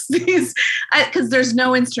fix these? Because there's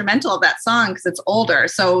no instrumental of that song because it's older.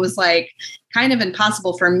 So it was like kind of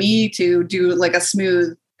impossible for me to do like a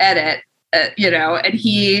smooth edit, and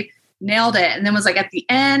he nailed it. And then was like, at the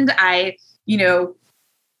end, I'd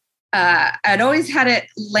always had it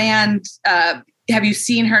land. Have you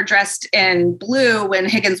seen her dressed in blue when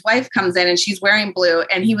Higgins' wife comes in and she's wearing blue?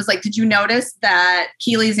 And he was like, did you notice that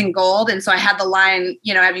Keely's in gold? And so I had the line,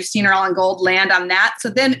 have you seen her all in gold, land on that? So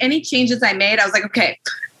then any changes I made, I was like, okay,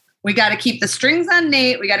 we got to keep the strings on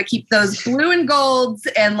Nate. We got to keep those blue and golds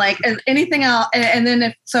and like anything else. And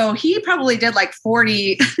then so he probably did like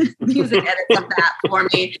 40 music edits of that for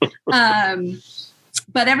me.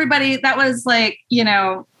 But everybody, that was like,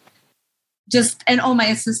 my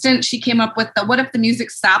assistant, she came up with what if the music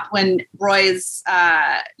stopped when Roy's,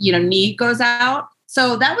 knee goes out.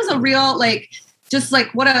 So that was a real,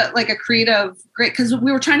 what a creative, great, because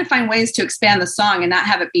we were trying to find ways to expand the song and not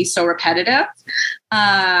have it be so repetitive.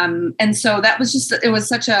 And so that was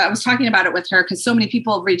I was talking about it with her because so many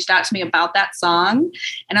people reached out to me about that song.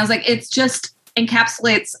 And I was like, it's just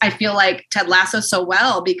encapsulates, I feel like, Ted Lasso so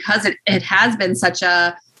well, because it has been such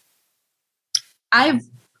I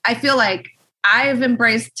feel like I've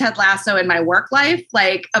embraced Ted Lasso in my work life,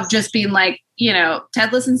 like of just being like,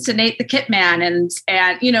 Ted listens to Nate the Kit Man and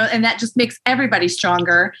that just makes everybody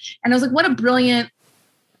stronger. And I was like, what a brilliant,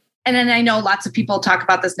 and then I know lots of people talk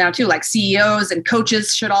about this now too, like CEOs and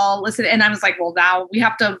coaches should all listen. And I was like, well, now we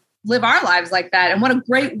have to live our lives like that. And what a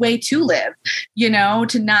great way to live,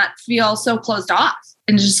 to not feel so closed off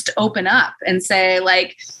and just open up and say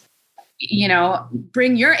like,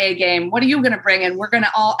 bring your A game. What are you going to bring? And we're going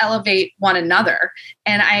to all elevate one another.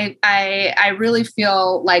 And I really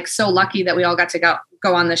feel like so lucky that we all got to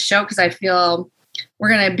go on this show, because I feel we're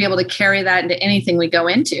going to be able to carry that into anything we go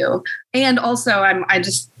into. And also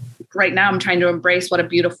right now I'm trying to embrace what a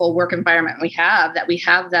beautiful work environment we have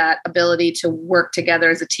that ability to work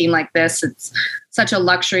together as a team like this. It's such a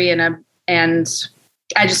luxury and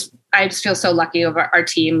I just feel so lucky over our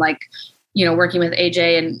team, like, working with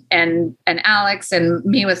AJ and Alex and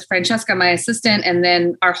me with Francesca, my assistant, and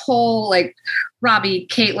then our whole like Robbie,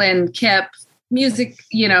 Caitlin, Kip, music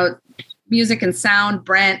and sound.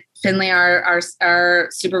 Brent Finley, our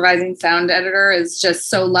supervising sound editor, is just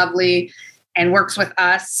so lovely and works with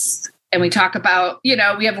us. And we talk about, we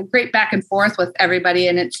have a great back and forth with everybody,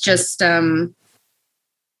 and it's just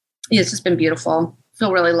it's just been beautiful.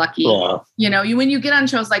 Feel really lucky. Yeah. When you get on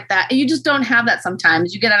shows like that, you just don't have that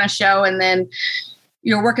sometimes. You get on a show and then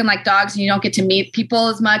you're working like dogs and you don't get to meet people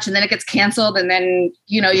as much, and then it gets canceled, and then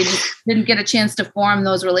you just didn't get a chance to form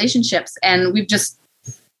those relationships. And we've just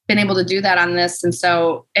been able to do that on this, and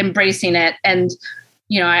so embracing it. And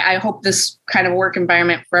I hope this kind of work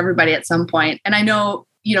environment for everybody at some point. And I know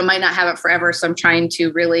might not have it forever, so I'm trying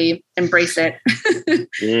to really embrace it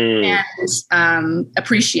and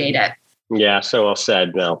appreciate it. Yeah, so well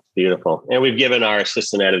said. No, beautiful. And we've given our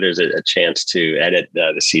assistant editors a chance to edit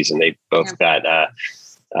the season. They both got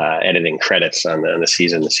editing credits on the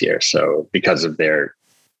season this year. So because of their,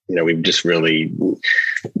 we've just really,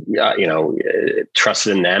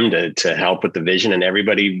 trusted in them to help with the vision, and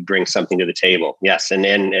everybody brings something to the table. Yes,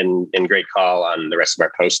 and great call on the rest of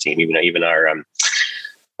our post team. Even our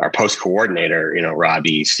post coordinator,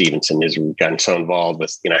 Robbie Stevenson, has gotten so involved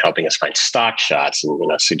with, helping us find stock shots and,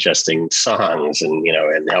 suggesting songs and,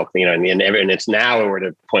 and helping, and it's now we're at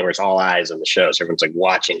a point where it's all eyes on the show. So everyone's like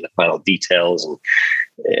watching the final details and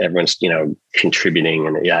everyone's, contributing.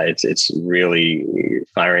 And yeah, it's really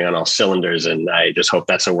firing on all cylinders. And I just hope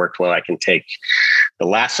that's a workflow I can take the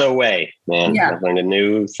Lasso way, man. Yeah. I've learned a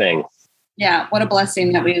new thing. Yeah. What a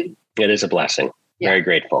blessing that it is a blessing. Yeah. Very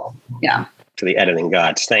grateful. Yeah. to the editing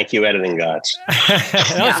gods. Thank you, editing gods.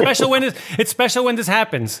 It's special when this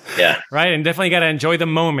happens. Yeah. Right. And definitely got to enjoy the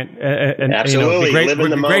moment. And, absolutely. Live in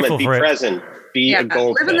the moment. Be present. Be a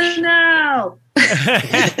goldfish. Live in the now.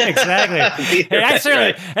 Exactly.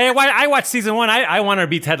 I watched season 1. I want her to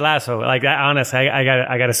be Ted Lasso. Like that, honestly, I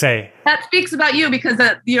gotta say. That speaks about you because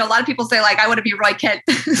a lot of people say like I want to be Roy Kent.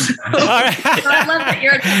 So I love that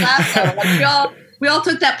you're Ted Lasso. Like we all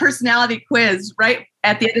took that personality quiz right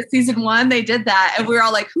at the end of season 1. They did that, and we were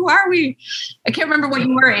all like, "Who are we?" I can't remember what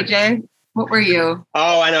you were, AJ. What were you?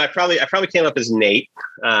 Oh, I know. I probably came up as Nate,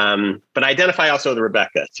 but I identify also with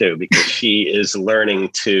Rebecca too because she is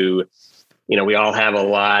learning to. We all have a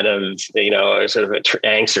lot of, sort of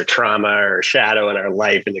angst or trauma or shadow in our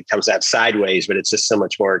life, and it comes out sideways, but it's just so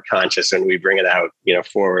much more conscious, and we bring it out,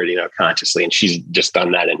 forward, consciously. And she's just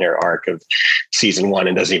done that in her arc of season 1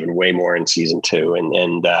 and does even way more in season 2.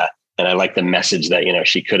 And I like the message that,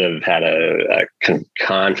 she could have had a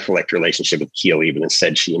conflict relationship with Keeley, but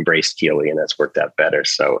instead she embraced Keeley, and that's worked out better.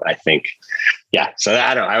 So I think, so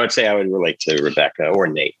I would say I would relate to Rebecca or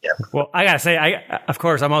Nate. Yeah. Well, I got to say, of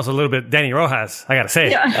course, I'm also a little bit Danny Rojas. I got to say.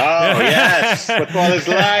 Yeah. Oh, yes. Football is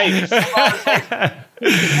life.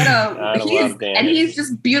 He's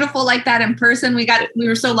just beautiful like that in person. We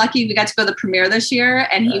were so lucky we got to go to the premiere this year,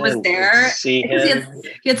 and he was there. See him.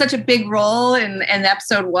 He had such a big role in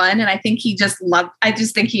episode 1, and I think he just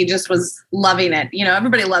was loving it.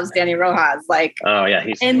 Everybody loves Danny Rojas. Like, oh yeah,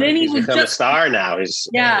 he's become a star now. He's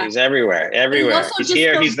everywhere. He's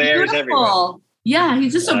here. He's there. Beautiful. He's everywhere. Yeah,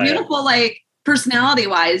 he's just so beautiful. Like, personality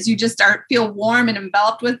wise, you just feel warm and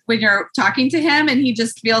enveloped with when you're talking to him, and he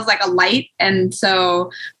just feels like a light. And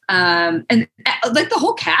so and like the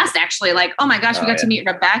whole cast actually, like, oh my gosh, we got to meet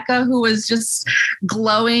Rebecca, who was just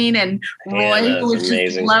glowing, and Roy, who was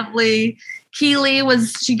just lovely. Keeley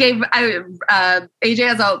AJ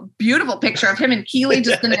has a beautiful picture of him and Keeley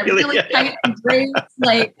just in a really tight embrace.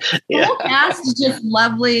 Like the whole cast is just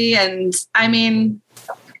lovely, and I mean,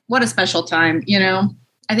 what a special time,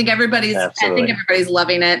 I think everybody's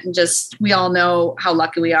loving it, and just we all know how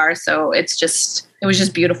lucky we are. So it was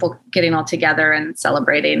just beautiful getting all together and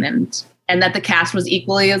celebrating, and that the cast was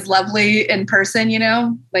equally as lovely in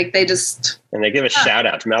person, like they just. And they give a shout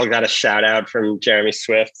out. Mel got a shout out from Jeremy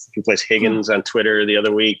Swift, who plays Higgins on Twitter the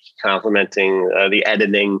other week, complimenting the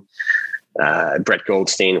editing. Brett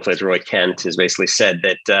Goldstein, who plays Roy Kent, has basically said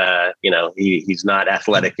that, he's not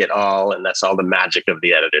athletic at all. And that's all the magic of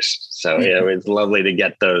the editors. So, it's lovely to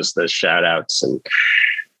get those shout outs,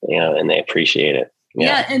 and they appreciate it.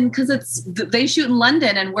 Yeah. And because they shoot in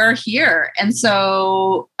London and we're here. And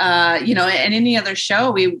so, in any other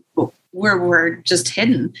show, we're just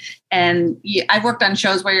hidden. And I've worked on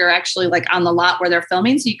shows where you're actually like on the lot where they're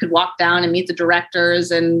filming. So you could walk down and meet the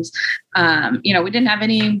directors. And, we didn't have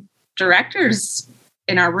any directors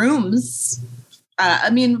in our rooms.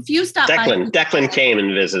 Few stopped by. Declan came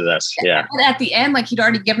and visited us. Yeah. But at the end, like he'd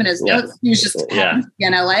already given his notes. He was just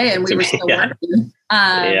in LA, and we were still working.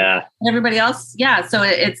 And everybody else. Yeah. So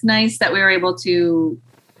it's nice that we were able to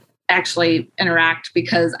actually interact,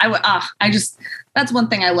 because that's one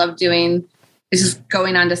thing I love doing, is just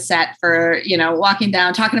going onto set for, walking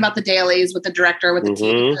down, talking about the dailies with the director, with the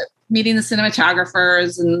team, meeting the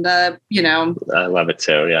cinematographers, and I love it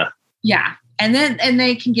too. Yeah. Yeah. And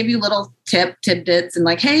they can give you little tidbits and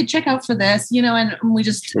like, hey, check out for this, and we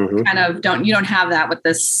just kind of you don't have that with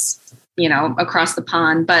this, across the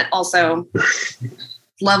pond, but also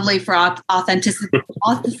lovely for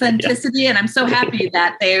authenticity. And I'm so happy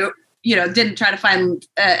that they, didn't try to find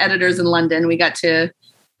editors in London. We got to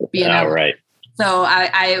be in right. So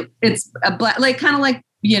it's kind of like,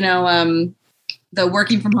 the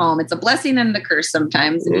working from home. It's a blessing and a curse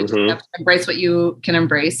sometimes. And you just have to embrace what you can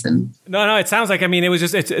embrace. And no, it sounds like, it was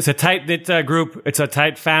just, it's a tight knit group. It's a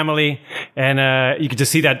tight family. And you could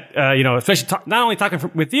just see that, especially not only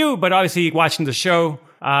talking with you, but obviously watching the show.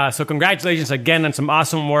 So congratulations again on some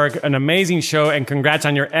awesome work, an amazing show, and congrats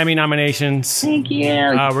on your Emmy nominations. Thank you.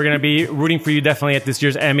 We're going to be rooting for you definitely at this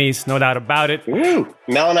year's Emmys, no doubt about it. Woo.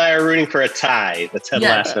 Mel and I are rooting for a tie, the Ted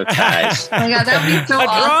Lasso ties. Oh my God, that would be so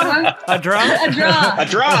awesome. A draw? A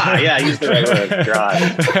draw. Yeah, use the right word. Draw.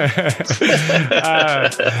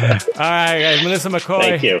 All right, guys. Melissa McCoy,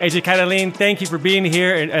 thank you. AJ Catalin, thank you for being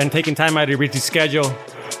here and taking time out of your busy schedule.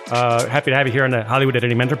 Happy to have you here on the Hollywood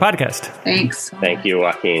Editing Mentor podcast. Thanks. Thank you,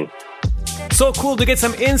 Joaquin. So cool to get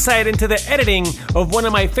some insight into the editing of one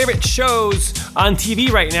of my favorite shows on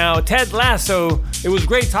TV right now, Ted Lasso. It was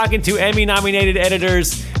great talking to Emmy-nominated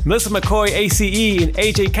editors Melissa McCoy, ACE, and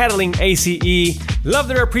AJ Catalin, ACE. Love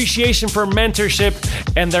their appreciation for mentorship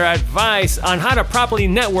and their advice on how to properly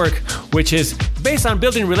network, which is based on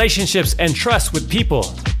building relationships and trust with people.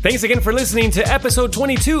 Thanks again for listening to episode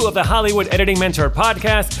 22 of the Hollywood Editing Mentor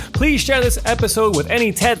podcast. Please share this episode with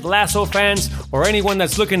any Ted Lasso fans or anyone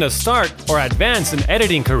that's looking to start or advance an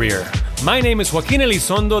editing career. My name is Joaquin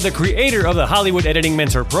Elizondo, the creator of the Hollywood Editing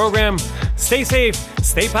Mentor program. Stay safe,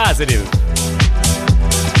 stay positive.